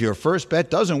if your first bet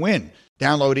doesn't win.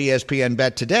 Download ESPN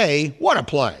Bet today. What a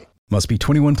play. Must be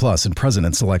 21 plus and present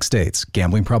in select states.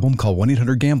 Gambling problem? Call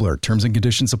 1-800-GAMBLER. Terms and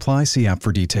conditions apply. See app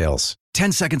for details.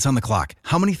 10 seconds on the clock.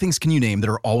 How many things can you name that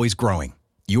are always growing?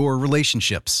 Your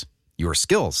relationships, your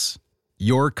skills,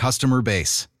 your customer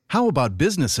base. How about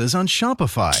businesses on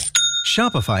Shopify?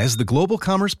 Shopify is the global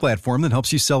commerce platform that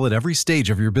helps you sell at every stage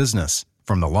of your business.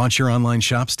 From the launch your online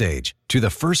shop stage, to the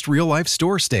first real-life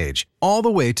store stage, all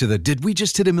the way to the did we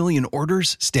just hit a million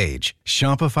orders stage.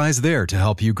 Shopify's there to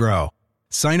help you grow.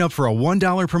 Sign up for a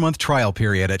 $1 per month trial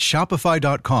period at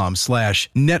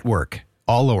shopify.com/network,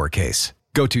 all lowercase.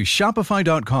 Go to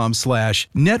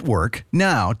shopify.com/network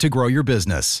now to grow your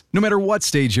business, no matter what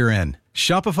stage you're in.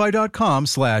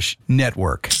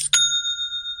 Shopify.com/network.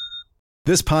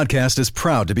 This podcast is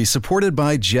proud to be supported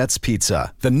by Jets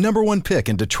Pizza, the #1 pick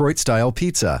in Detroit-style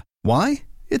pizza. Why?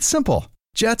 It's simple.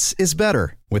 Jets is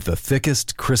better. With the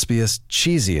thickest, crispiest,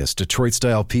 cheesiest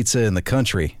Detroit-style pizza in the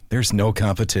country, there's no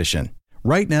competition.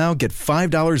 Right now, get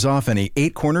 $5 off any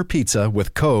 8-corner pizza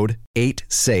with code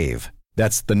 8SAVE.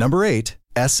 That's the number 8,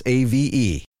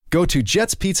 SAVE. Go to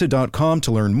jetspizza.com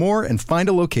to learn more and find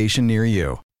a location near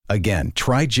you. Again,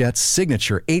 try Jet's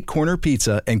signature 8-corner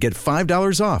pizza and get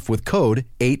 $5 off with code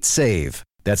 8SAVE.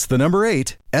 That's the number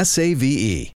 8,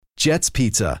 SAVE. Jet's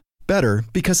Pizza. Better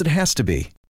because it has to be.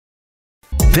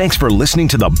 Thanks for listening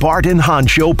to the Bart and Hahn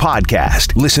Show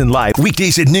podcast. Listen live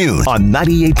weekdays at noon on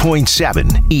 98.7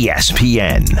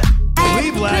 ESPN. I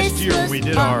believe last year we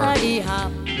did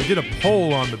a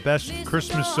poll on the best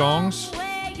Christmas songs.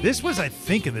 This was, I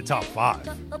think, in the top 5.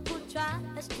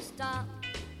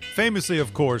 Famously,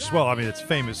 of course, well, I mean, it's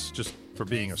famous just for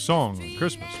being a song on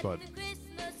Christmas, but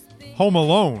Home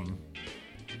Alone,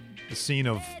 the scene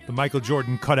of the Michael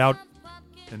Jordan cutout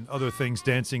and other things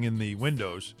dancing in the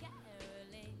windows,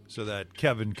 so that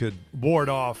Kevin could ward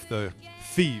off the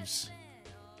thieves.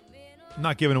 I'm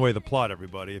not giving away the plot,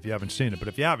 everybody, if you haven't seen it. But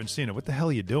if you haven't seen it, what the hell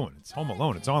are you doing? It's Home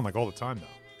Alone. It's on like all the time now.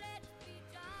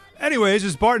 Anyways,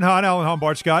 it's Bart and Hahn, Alan Hahn,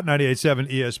 Bart Scott,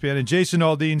 98.7 ESPN. And Jason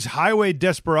Aldean's Highway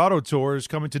Desperado Tour is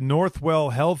coming to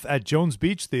Northwell Health at Jones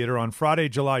Beach Theater on Friday,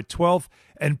 July 12th,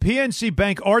 and PNC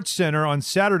Bank Arts Center on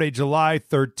Saturday, July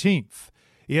 13th.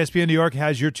 ESPN New York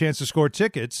has your chance to score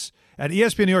tickets at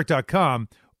ESPNNewYork.com.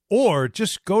 Or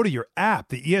just go to your app,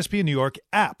 the ESPN New York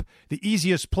app, the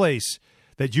easiest place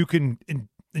that you can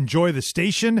enjoy the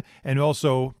station and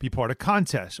also be part of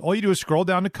contests. All you do is scroll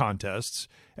down to contests,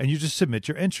 and you just submit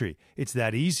your entry. It's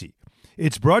that easy.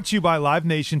 It's brought to you by Live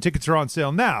Nation. Tickets are on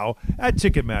sale now at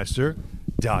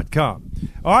Ticketmaster.com.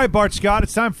 All right, Bart Scott,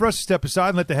 it's time for us to step aside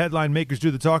and let the headline makers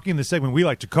do the talking in the segment we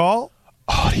like to call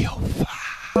Audio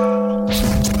File.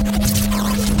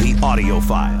 The Audio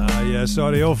File. Yes,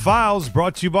 Audio Files,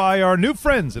 brought to you by our new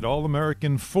friends at All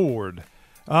American Ford.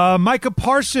 Micah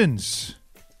Parsons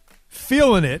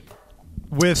feeling it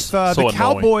with the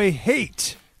Cowboy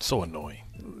hate. So annoying.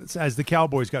 As the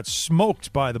Cowboys got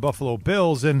smoked by the Buffalo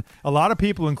Bills, and a lot of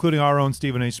people, including our own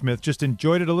Stephen A. Smith, just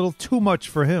enjoyed it a little too much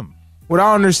for him. What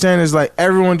I understand is like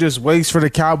everyone just waits for the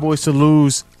Cowboys to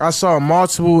lose. I saw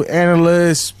multiple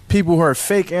analysts, people who are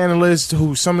fake analysts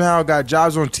who somehow got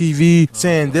jobs on TV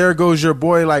saying, there goes your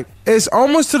boy. Like, it's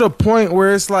almost to the point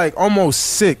where it's like almost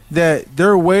sick that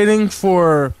they're waiting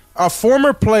for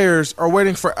former players are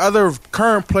waiting for other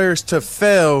current players to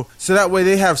fail so that way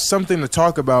they have something to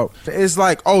talk about. It's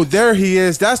like, oh, there he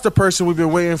is. That's the person we've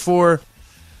been waiting for.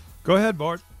 Go ahead,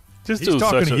 Bart. This dude's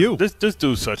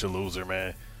such a loser,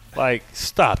 man. Like,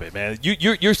 stop it, man.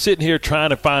 You're sitting here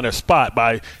trying to find a spot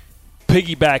by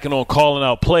piggybacking on calling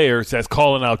out players that's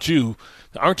calling out you.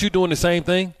 Aren't you doing the same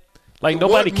thing? Like,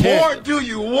 nobody cares. What more do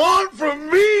you want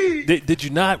from me? Did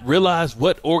you not realize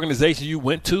what organization you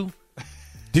went to?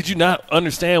 Did you not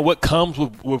understand what comes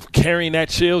with carrying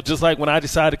that shield? Just like when I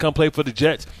decided to come play for the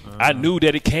Jets, I knew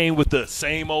that it came with the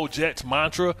same old Jets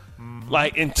mantra.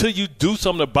 Like, until you do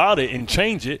something about it and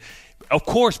change it, of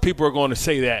course people are going to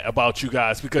say that about you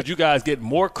guys because you guys get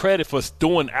more credit for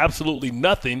doing absolutely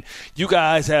nothing. You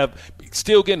guys have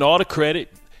still getting all the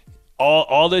credit,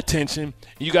 all the attention.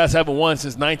 You guys haven't won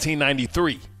since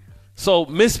 1993. So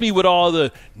miss me with all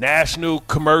the national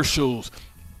commercials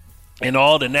and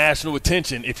all the national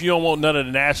attention if you don't want none of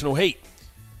the national hate.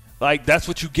 Like, that's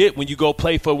what you get when you go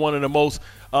play for one of the most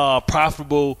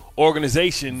profitable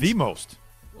organizations. The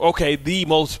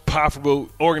most profitable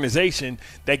organization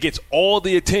that gets all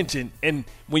the attention, and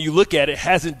when you look at it,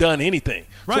 hasn't done anything.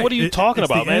 Right. So what are you talking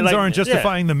about, the man? ends aren't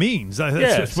justifying the means.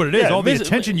 That's what it is. All the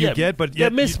attention you get, but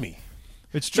yet miss me.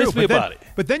 It's true. Miss me about it.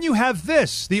 But then you have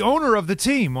this, the owner of the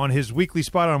team on his weekly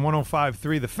spot on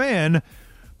 105.3 The Fan,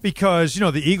 because,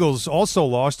 the Eagles also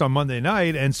lost on Monday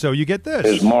night, and so you get this.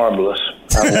 It's marvelous.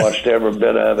 I watched every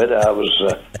bit of it. I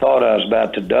thought I was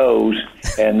about to doze,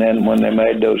 and then when they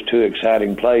made those two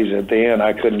exciting plays at the end,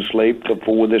 I couldn't sleep till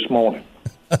 4 this morning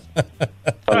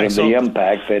because of the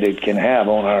impact that it can have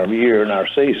on our year and our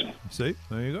season. See,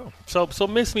 there you go. So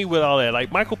miss me with all that.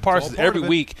 Like Michael Parsons, every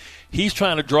week he's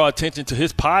trying to draw attention to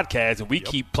his podcast, and we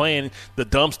keep playing the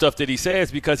dumb stuff that he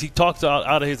says because he talks out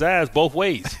of his ass both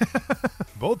ways.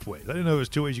 Both ways. I didn't know there was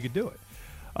two ways you could do it.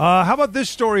 How about this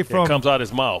story from – it comes out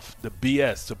his mouth. The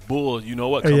BS, the bull, you know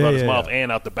what, comes out his mouth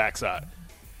and out the backside.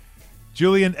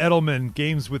 Julian Edelman,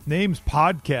 Games with Names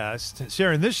podcast,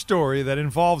 sharing this story that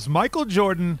involves Michael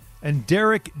Jordan and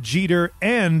Derek Jeter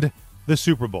and the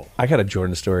Super Bowl. I got a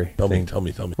Jordan story. Tell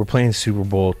me. We're playing Super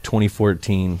Bowl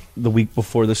 2014. The week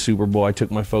before the Super Bowl, I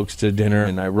took my folks to dinner,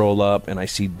 and I roll up, and I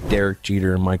see Derek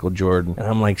Jeter and Michael Jordan. And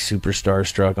I'm like super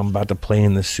starstruck. I'm about to play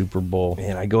in the Super Bowl.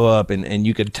 And I go up, and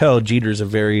you could tell Jeter's a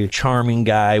very charming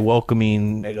guy,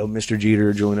 welcoming. I go, Mr.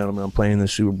 Jeter, Julian Edelman, I'm playing in the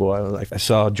Super Bowl. I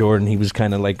saw Jordan. He was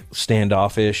kind of like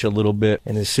standoffish a little bit.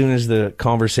 And as soon as the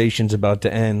conversation's about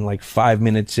to end, like 5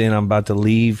 minutes in, I'm about to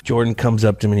leave, Jordan comes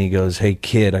up to me and he goes, hey,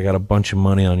 kid, I got a bunch of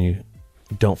money on you.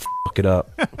 Don't fuck it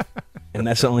up. And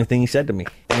that's the only thing he said to me.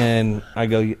 And I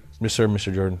go, yes, sir,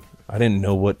 Mr. Jordan. I didn't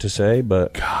know what to say,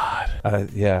 but God,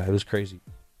 it was crazy.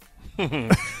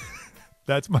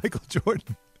 That's Michael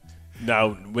Jordan.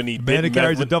 Now, when he man that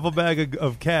carries a duffel bag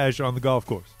of cash on the golf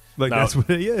course, that's what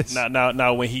he is.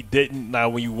 Now, when he didn't,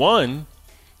 when you won,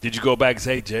 did you go back and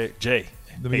say, Jay,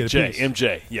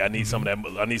 MJ, yeah, I need some of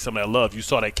that. I need some of that love. You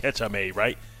saw that catch I made,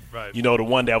 right? Right. You know, the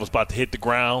one that was about to hit the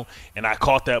ground, and I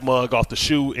caught that mug off the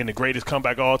shoe in the greatest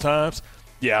comeback of all times.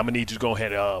 Yeah, I'm going to need you to go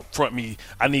ahead and front me.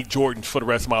 I need Jordan for the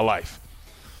rest of my life.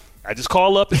 I just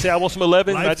call up and say I want some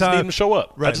 11, and I just need him to show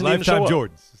up. Right, lifetime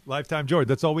Jordans. Lifetime Jordan.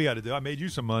 That's all we got to do. I made you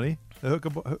some money.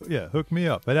 Hook me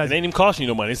up. But it ain't even costing you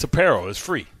no money. It's apparel. It's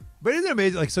free. But isn't it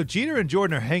amazing? Like, so Jeter and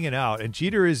Jordan are hanging out, and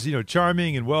Jeter is,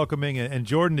 charming and welcoming, and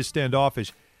Jordan is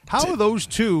standoffish. How are those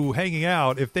two hanging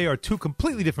out if they are two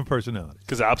completely different personalities?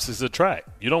 Because opposites attract.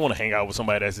 You don't want to hang out with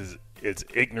somebody that's it's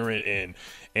ignorant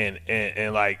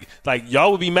and like y'all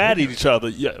would be mad at each other.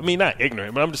 Yeah, I mean, not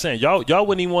ignorant, but I'm just saying y'all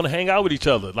wouldn't even want to hang out with each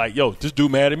other. Like, yo, this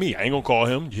dude mad at me. I ain't gonna call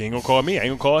him. You ain't gonna call me. I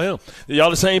ain't gonna call him. Y'all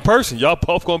the same person. Y'all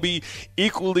both gonna be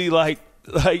equally like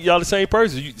y'all the same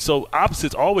person. So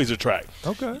opposites always attract.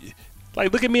 Okay.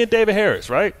 Like, look at me and David Harris,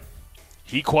 right?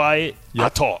 He quiet. Yep. I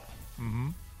talk. Mm-hmm.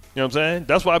 You know what I'm saying?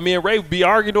 That's why me and Ray would be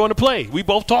arguing during the play. We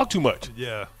both talk too much.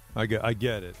 Yeah, I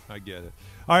get it. All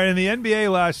right, in the NBA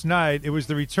last night, it was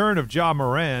the return of Ja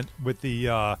Morant with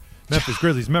the Memphis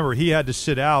Grizzlies. Remember, he had to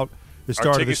sit out the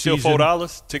start of the season. Still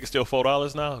 $4? Tickets still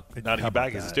 $4 now? Now that he's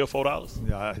back, is it still $4?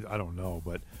 Yeah, I don't know,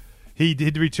 but he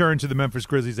did return to the Memphis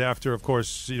Grizzlies after, of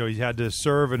course, he had to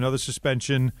serve another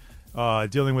suspension,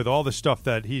 dealing with all the stuff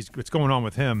what's going on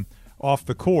with him off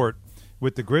the court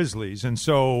with the Grizzlies. And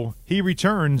so he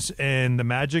returns, and the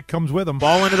magic comes with him.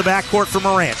 Ball into the backcourt for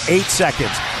Morant. 8 seconds.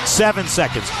 7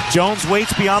 seconds. Jones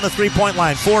waits beyond the three-point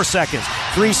line. 4 seconds.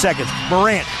 3 seconds.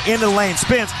 Morant into the lane.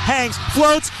 Spins. Hangs.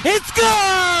 Floats. It's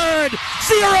good!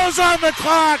 0's on the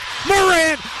clock.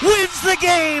 Morant wins the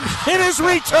game in his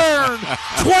return.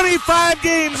 25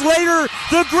 games later,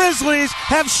 the Grizzlies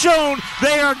have shown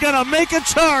they are going to make a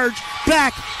charge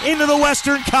back into the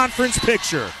Western Conference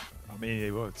picture. I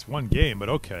mean, it's one game, but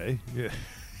okay. Yeah.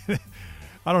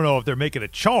 I don't know if they're making a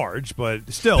charge,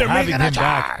 but still,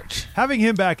 having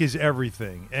him back is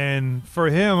everything. And for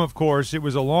him, of course, it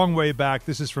was a long way back.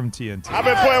 This is from TNT. I've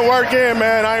been putting work in,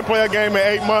 man. I ain't played a game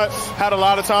in 8 months. Had a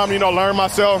lot of time, learn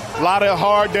myself. A lot of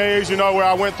hard days, where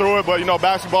I went through it. But,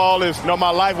 basketball is,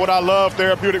 my life, what I love,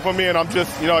 therapeutic for me, and I'm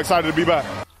just, excited to be back.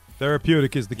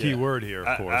 Therapeutic is the key word here,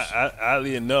 of course.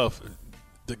 Oddly enough,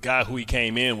 the guy who he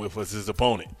came in with was his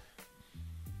opponent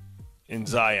in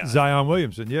Zion. Zion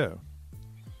Williamson, yeah.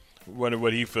 Wonder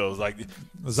what he feels like.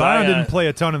 Zion didn't play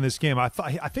a ton in this game. I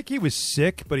think he was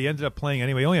sick, but he ended up playing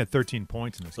anyway. He only had 13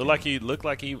 points in this game. He still looked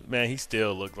like he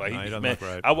doesn't look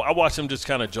right. I watched him just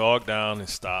kind of jog down and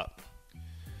stop.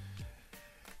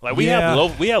 Like we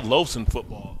have loafs in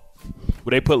football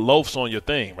where they put loafs on your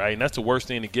thing, right? And that's the worst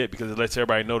thing to get because it lets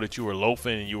everybody know that you were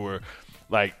loafing and you were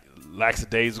like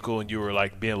lackadaisical and you were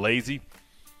like being lazy.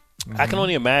 Mm-hmm. I can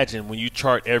only imagine when you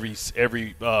chart every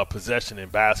possession in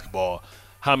basketball,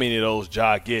 how many of those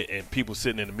Ja get, and people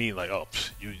sitting in the meeting like, oh,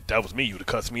 that was me. You would have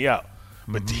cussed me out.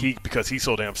 But because he's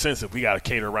so damn sensitive, we got to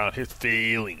cater around his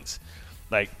feelings.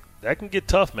 Like, that can get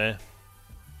tough, man.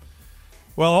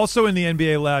 Well, also in the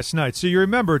NBA last night. So you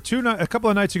remember a couple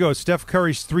of nights ago, Steph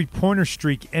Curry's three-pointer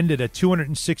streak ended at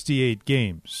 268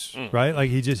 games, right?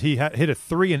 Like he hit a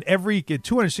three in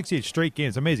 268 straight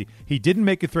games. Amazing. He didn't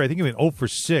make a three. I think he went 0 for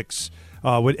 6.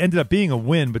 What ended up being a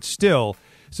win, but still.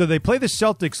 So they played the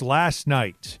Celtics last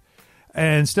night,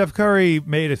 and Steph Curry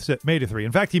made a three.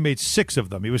 In fact, he made 6 of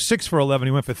them. He was 6 for 11.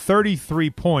 He went for 33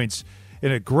 points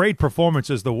in a great performance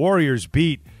as the Warriors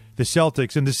beat the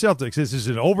Celtics. And the Celtics, this is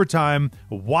an overtime,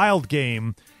 wild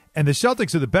game, and the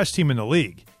Celtics are the best team in the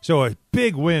league. So a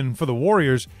big win for the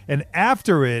Warriors. And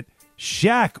after it,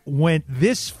 Shaq went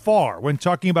this far when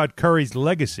talking about Curry's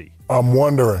legacy. I'm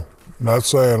wondering. Not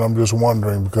saying, I'm just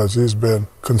wondering because he's been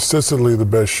consistently the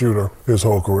best shooter his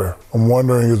whole career. I'm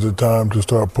wondering is it time to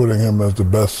start putting him as the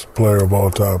best player of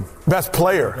all time? Best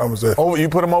player? Over you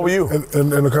put him over you? In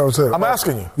the conversation. I'm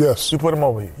asking you. Yes. You put him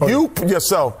over you. You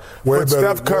yourself put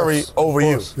Steph Curry over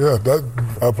you. Yeah,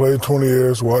 I played 20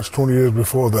 years, watched 20 years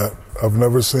before that. I've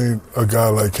never seen a guy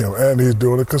like him, and he's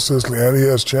doing it consistently, and he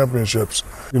has championships.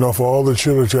 You know, for all the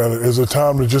chitter-chatter, is it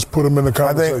time to just put him in the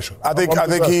conversation? I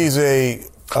think he's a...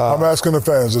 I'm asking the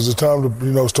fans, is it time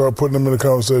to start putting him in the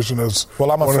conversation as one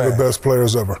of the best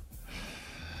players ever?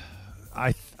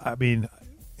 I mean,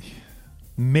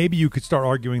 maybe you could start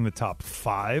arguing the top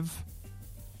 5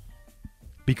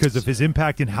 because of his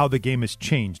impact and how the game has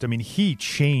changed. I mean, he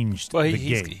changed the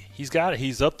game. He's got it.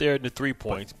 He's up there in the 3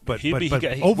 points. But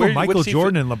over Michael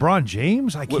Jordan and LeBron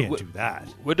James, I can't do that.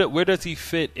 Where does he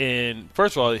fit in?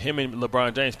 First of all, him and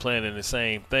LeBron James playing in the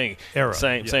same thing,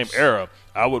 same era.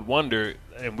 I would wonder,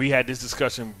 and we had this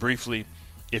discussion briefly,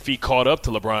 if he caught up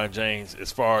to LeBron James as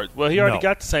far as – well, he already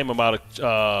got the same amount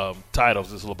of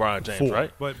titles as LeBron James, 4.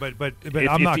 right? But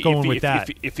I'm not going with that.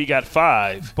 If he got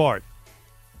 5 – Bart,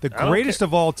 the greatest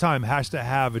of all time has to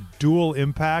have a dual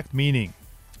impact, meaning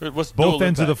both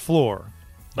ends of the floor.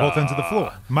 Both ends of the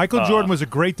floor. Michael Jordan was a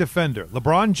great defender.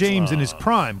 LeBron James in his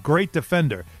prime, great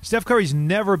defender. Steph Curry's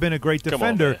never been a great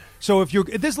defender. So if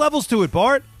there's levels to it,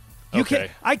 Bart.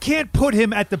 I can't put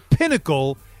him at the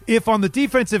pinnacle if on the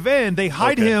defensive end they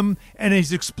hide him and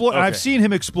he's exploited. I've seen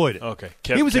him exploit it. Okay,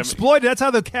 he was exploited. That's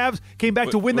how the Cavs came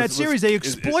back to win that series. They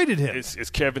exploited him. Is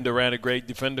Kevin Durant a great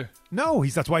defender? No,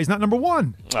 that's why he's not number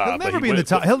 1. He'll never be in the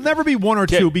top. He'll never be 1 or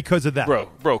 2 because of that.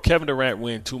 Bro, Kevin Durant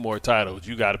win 2 more titles.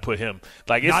 You got to put him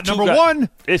it's not number 1.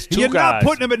 It's 2 You're guys. You're not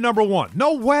putting him at number 1.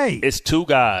 No way. It's 2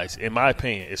 guys, in my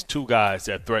opinion. It's 2 guys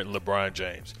that threaten LeBron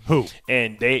James. Who?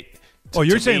 And they.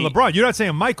 You're saying LeBron. You're not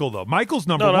saying Michael, though. Michael's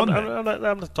number 1. I'm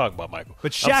not talking about Michael.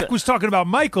 But Shaq was talking about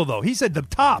Michael, though. He said the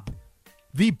top,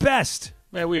 the best.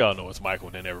 Man, we all know it's Michael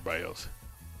than everybody else.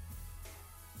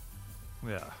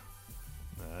 Yeah.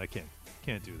 I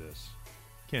can't do this.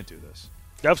 Can't do this.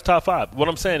 That was top 5. What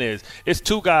I'm saying is it's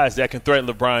 2 guys that can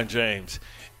threaten LeBron James.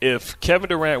 If Kevin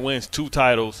Durant wins 2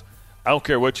 titles, I don't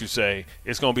care what you say,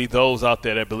 it's going to be those out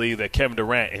there that believe that Kevin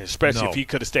Durant, and especially if he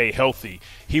could have stayed healthy,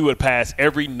 he would pass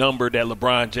every number that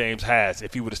LeBron James has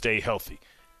if he would have stayed healthy.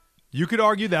 You could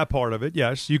argue that part of it,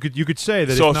 yes. You could say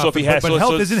that.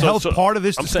 Isn't health part of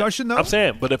this discussion, though? I'm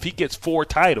saying, but if he gets 4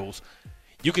 titles,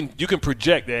 you can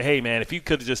project that, hey, man, if he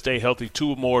could have just stayed healthy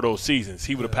 2 more of those seasons,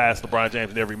 he would have passed LeBron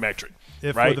James in every metric,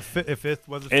 right? If fifth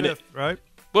was the fifth, right?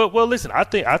 Well, listen, I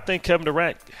think Kevin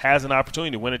Durant has an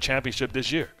opportunity to win a championship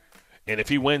this year. And if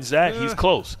he wins that, he's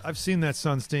close. I've seen that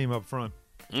Suns team up front.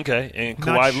 Okay, and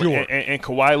Kawhi Leonard.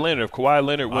 If Kawhi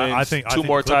Leonard wins I think 2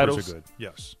 more titles, are good.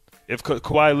 Yes. If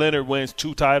Kawhi Leonard wins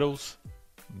 2 titles,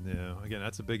 yeah. Again,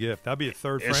 that's a big if. That'd be a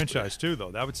third franchise too,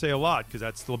 though. That would say a lot because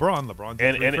that's LeBron. LeBron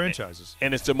did 3 franchises,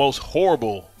 and it's the most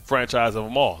horrible franchise of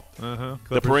them all.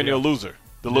 The perennial loser,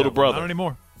 the little brother. Not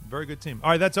anymore. Very good team. All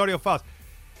right, that's Audio Files.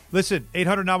 Listen,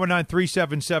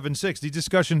 800-919-3776. These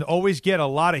discussions always get a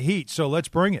lot of heat, so let's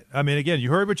bring it. I mean, again, you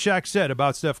heard what Shaq said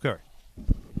about Steph Curry.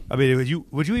 I mean,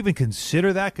 would you even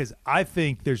consider that? Because I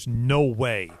think there's no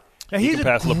way. Now, he's can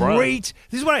pass LeBron.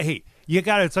 This is what I hate. you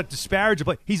got to disparage a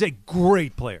player. He's a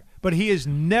great player, but he is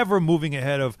never moving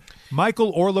ahead of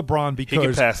Michael or LeBron because he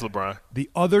can pass LeBron. The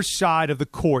other side of the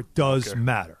court does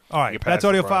matter. All right, that's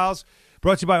Audio LeBron. Files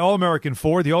brought to you by All-American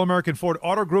Ford. The All-American Ford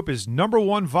Auto Group is number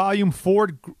one volume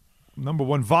Ford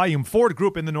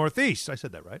group in the Northeast. I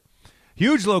said that right.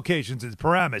 Huge locations in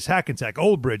Paramus, Hackensack,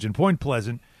 Old Bridge, and Point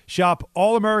Pleasant. Shop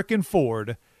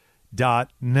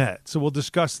allamericanford.net. So we'll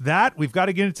discuss that. We've got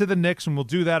to get into the Knicks, and we'll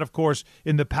do that, of course,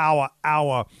 in the Power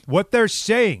Hour. What they're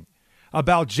saying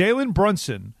about Jalen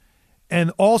Brunson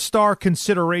and all-star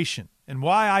consideration, and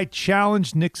why I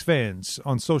challenged Knicks fans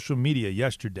on social media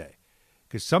yesterday.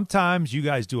 Because sometimes you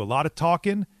guys do a lot of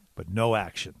talking, but no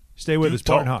action. Stay with us,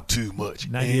 Bart Hahn. Too much.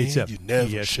 98.7 You never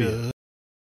ESPN. should.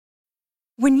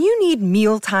 When you need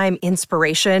mealtime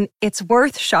inspiration, it's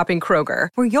worth shopping Kroger,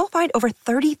 where you'll find over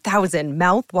 30,000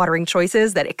 mouth-watering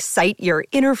choices that excite your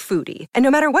inner foodie. And no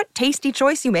matter what tasty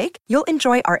choice you make, you'll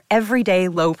enjoy our everyday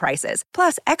low prices,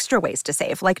 plus extra ways to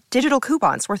save, like digital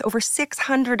coupons worth over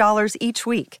 $600 each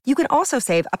week. You can also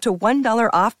save up to $1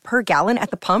 off per gallon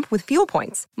at the pump with fuel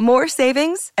points. More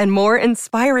savings and more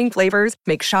inspiring flavors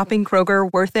make shopping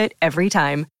Kroger worth it every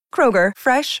time. Kroger,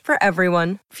 fresh for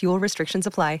everyone. Fuel restrictions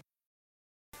apply.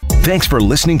 Thanks for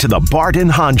listening to the Bart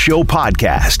and Hahn Show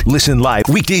podcast. Listen live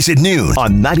weekdays at noon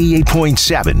on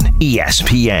 98.7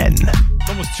 ESPN. It's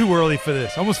almost too early for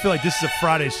this. I almost feel like this is a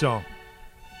Friday song.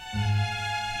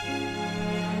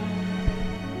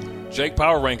 Jake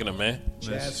power ranking them, man.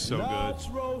 This is so good.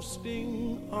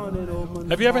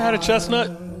 Have you ever had a chestnut?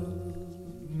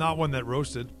 Not one that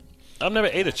roasted. I've never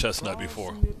ate a chestnut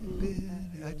before.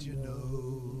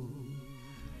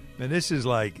 Man, this is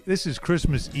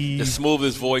Christmas Eve. The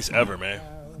smoothest voice ever, man.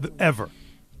 Ever.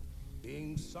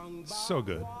 So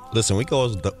good. Listen, we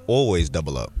can always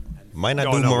double up. Might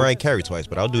not do Mariah Carey twice,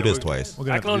 but I'll do this twight.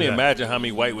 I can only imagine how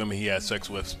many white women he had sex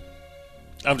with.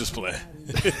 I'm just playing.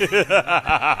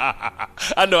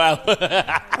 I know.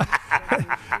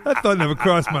 That thought never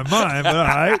crossed my mind, but all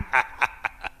right.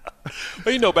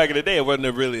 Well, back in the day, it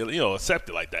wasn't really,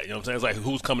 accepted like that. You know what I'm saying? It's like,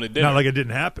 who's coming to dinner? Not like it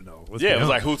didn't happen, though. It was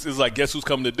like, guess who's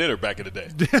coming to dinner back in the day?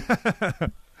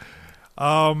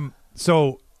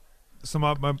 So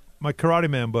my Karate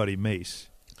Man buddy, Mace,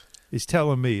 is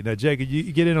telling me, now, Jake,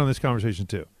 you get in on this conversation,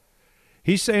 too.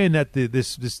 He's saying that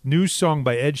this new song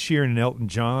by Ed Sheeran and Elton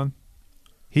John,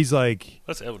 he's like...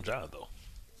 That's Elton John, though.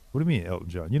 What do you mean Elton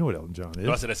John? You know what Elton John is.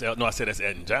 No, I said that's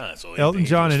Elton John. So Elton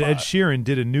John and Ed Sheeran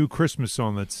did a new Christmas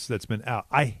song that's been out.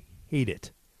 I hate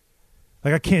it.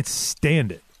 Like, I can't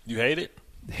stand it. You hate it?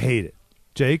 Hate it.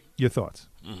 Jake, your thoughts?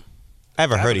 I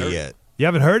haven't heard it yet. You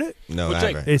haven't heard it? No, I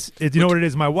haven't. You know what it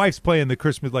is? My wife's playing the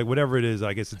Christmas, like whatever it is.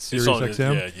 I guess it's Sirius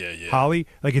XM. Yeah. Holly,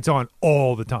 like it's on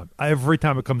all the time. Every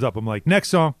time it comes up, I'm like, next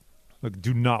song. Look,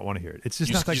 do not want to hear it. It's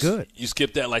just not that good. You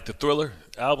skip that like the Thriller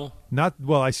album? Not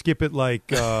well. I skip it like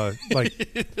like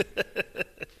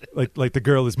the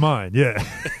girl is mine. Yeah.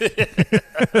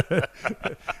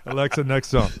 Alexa, next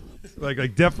song. Like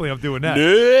definitely, I'm doing that.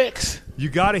 Next. You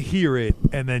got to hear it,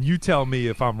 and then you tell me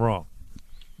if I'm wrong.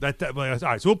 All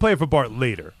right. So we'll play it for Bart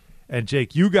later. And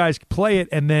Jake, you guys play it,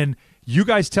 and then you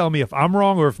guys tell me if I'm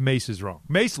wrong or if Mace is wrong.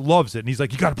 Mace loves it, and he's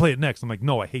like, "You got to play it next." I'm like,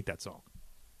 "No, I hate that song."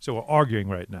 So we're arguing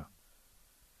right now.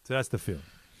 So that's the feeling.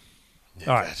 Yeah,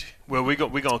 all right. Well, we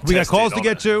got calls to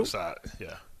get to.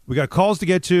 Yeah. We got calls to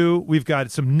get to. We've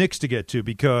got some Knicks to get to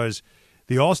because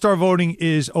the All-Star voting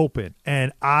is open.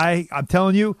 And I'm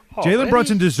telling you, Jalen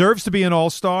Brunson deserves to be an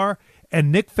All-Star,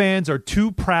 and Knicks fans are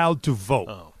too proud to vote.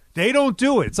 Oh. They don't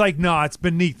do it. It's like, nah, it's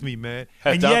beneath me, man.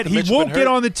 And Jonathan yet he Mitchell won't been get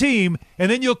hurt? on the team, and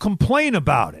then you'll complain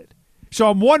about it. So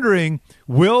I'm wondering,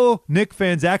 will Knicks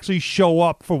fans actually show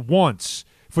up for once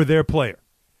for their player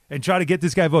and try to get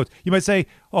this guy votes? You might say,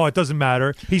 oh, it doesn't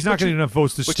matter. He's not getting enough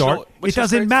votes to start. It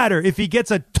doesn't matter. If he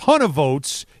gets a ton of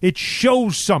votes, it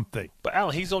shows something. But,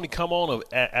 Alan, he's only come on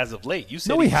as of late. You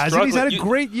said No, he hasn't. He's had a struggling.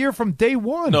 great year from day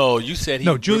one. No, you said he.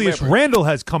 No, Julius Randle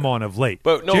has come on of late.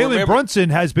 But no, Jalen remember- Brunson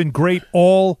has been great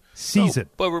all season.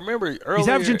 But remember, earlier He's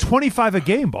averaging 25 a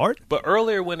game, Bart. But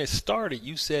earlier when it started,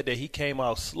 you said that he came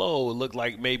out slow. It looked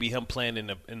like maybe him playing in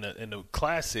the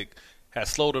Classic has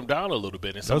slowed him down a little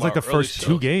bit. That was like the first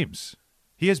two games.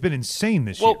 He has been insane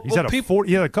this year. He's had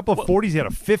he had a couple of 40s. He had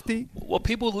a 50. Well,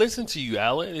 people listen to you,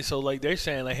 Alan, and so like they're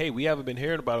saying like, "Hey, we haven't been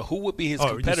hearing about it. Who would be his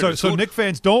competitors?" So Knicks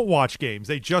fans don't watch games;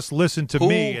 they just listen to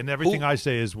me, and everything I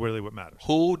say is really what matters.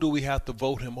 Who do we have to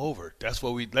vote him over? That's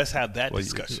what let's have that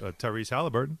discussion. Tyrese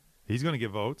Halliburton, he's going to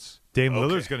get votes. Dame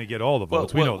Lillard's going to get all the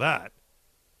votes. We know that.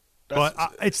 But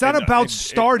it's not about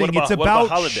starting. It's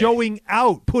about showing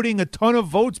out, putting a ton of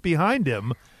votes behind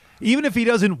him. Even if he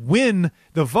doesn't win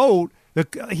the vote,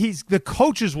 the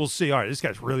coaches will see, all right, this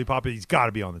guy's really popular. He's got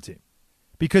to be on the team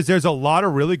because there's a lot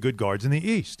of really good guards in the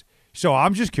East. So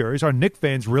I'm just curious, are Knick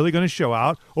fans really going to show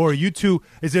out, or are you two?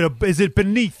 Is it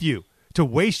beneath you to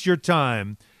waste your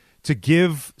time to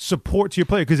give support to your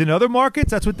player? Because in other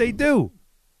markets, that's what they do.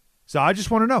 So I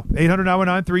just want to know.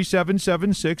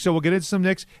 800-919-3776. So we'll get into some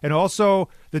Knicks. And also,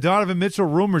 the Donovan Mitchell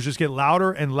rumors just get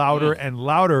louder and louder and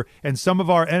louder. And some of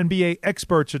our NBA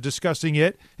experts are discussing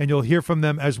it, and you'll hear from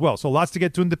them as well. So lots to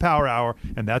get to in the Power Hour,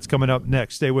 and that's coming up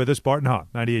next. Stay with us. Barton Hahn,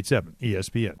 98.7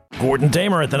 ESPN. Gordon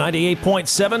Damer at the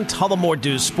 98.7 Tullamore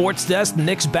Dew Sports Desk.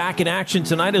 Knicks back in action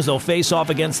tonight as they'll face off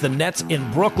against the Nets in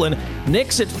Brooklyn.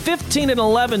 Knicks at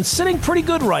 15-11, sitting pretty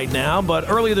good right now. But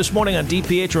earlier this morning on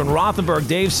DiPietro and Rothenberg,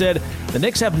 Dave said the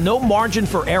Knicks have no margin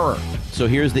for error. So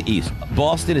here's the East.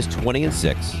 Boston is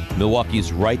 20-6.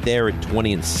 Milwaukee's right there at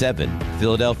 20-7.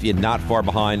 Philadelphia not far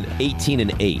behind,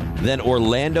 18-8. Then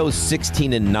Orlando's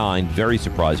 16-9. Very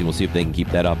surprising. We'll see if they can keep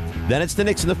that up. Then it's the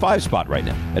Knicks in the 5 spot right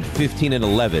now at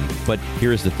 15-11. But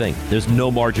here's the thing. There's no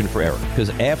margin for error because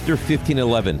after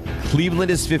 15-11,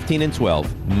 Cleveland is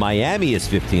 15-12. Miami is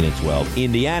 15-12.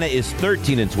 Indiana is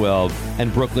 13-12.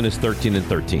 And Brooklyn is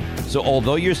 13-13. So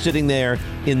although you're sitting there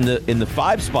in the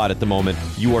 5 spot at the moment,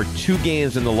 you are 2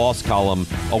 games in the loss column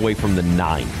away from the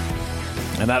 9.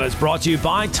 And that is brought to you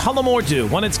by Tullamore Dew.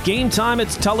 When it's game time,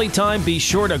 it's Tully time. Be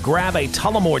sure to grab a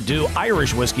Tullamore Dew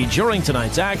Irish whiskey during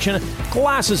tonight's action.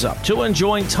 Glasses up to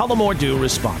enjoying Tullamore Dew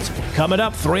responsibly. Coming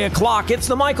up 3 o'clock, it's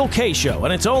the Michael K. Show,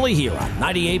 and it's only here on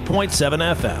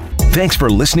 98.7 FM. Thanks for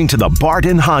listening to the Bart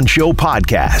and Hahn Show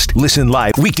podcast. Listen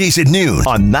live weekdays at noon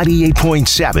on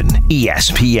 98.7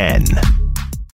 ESPN.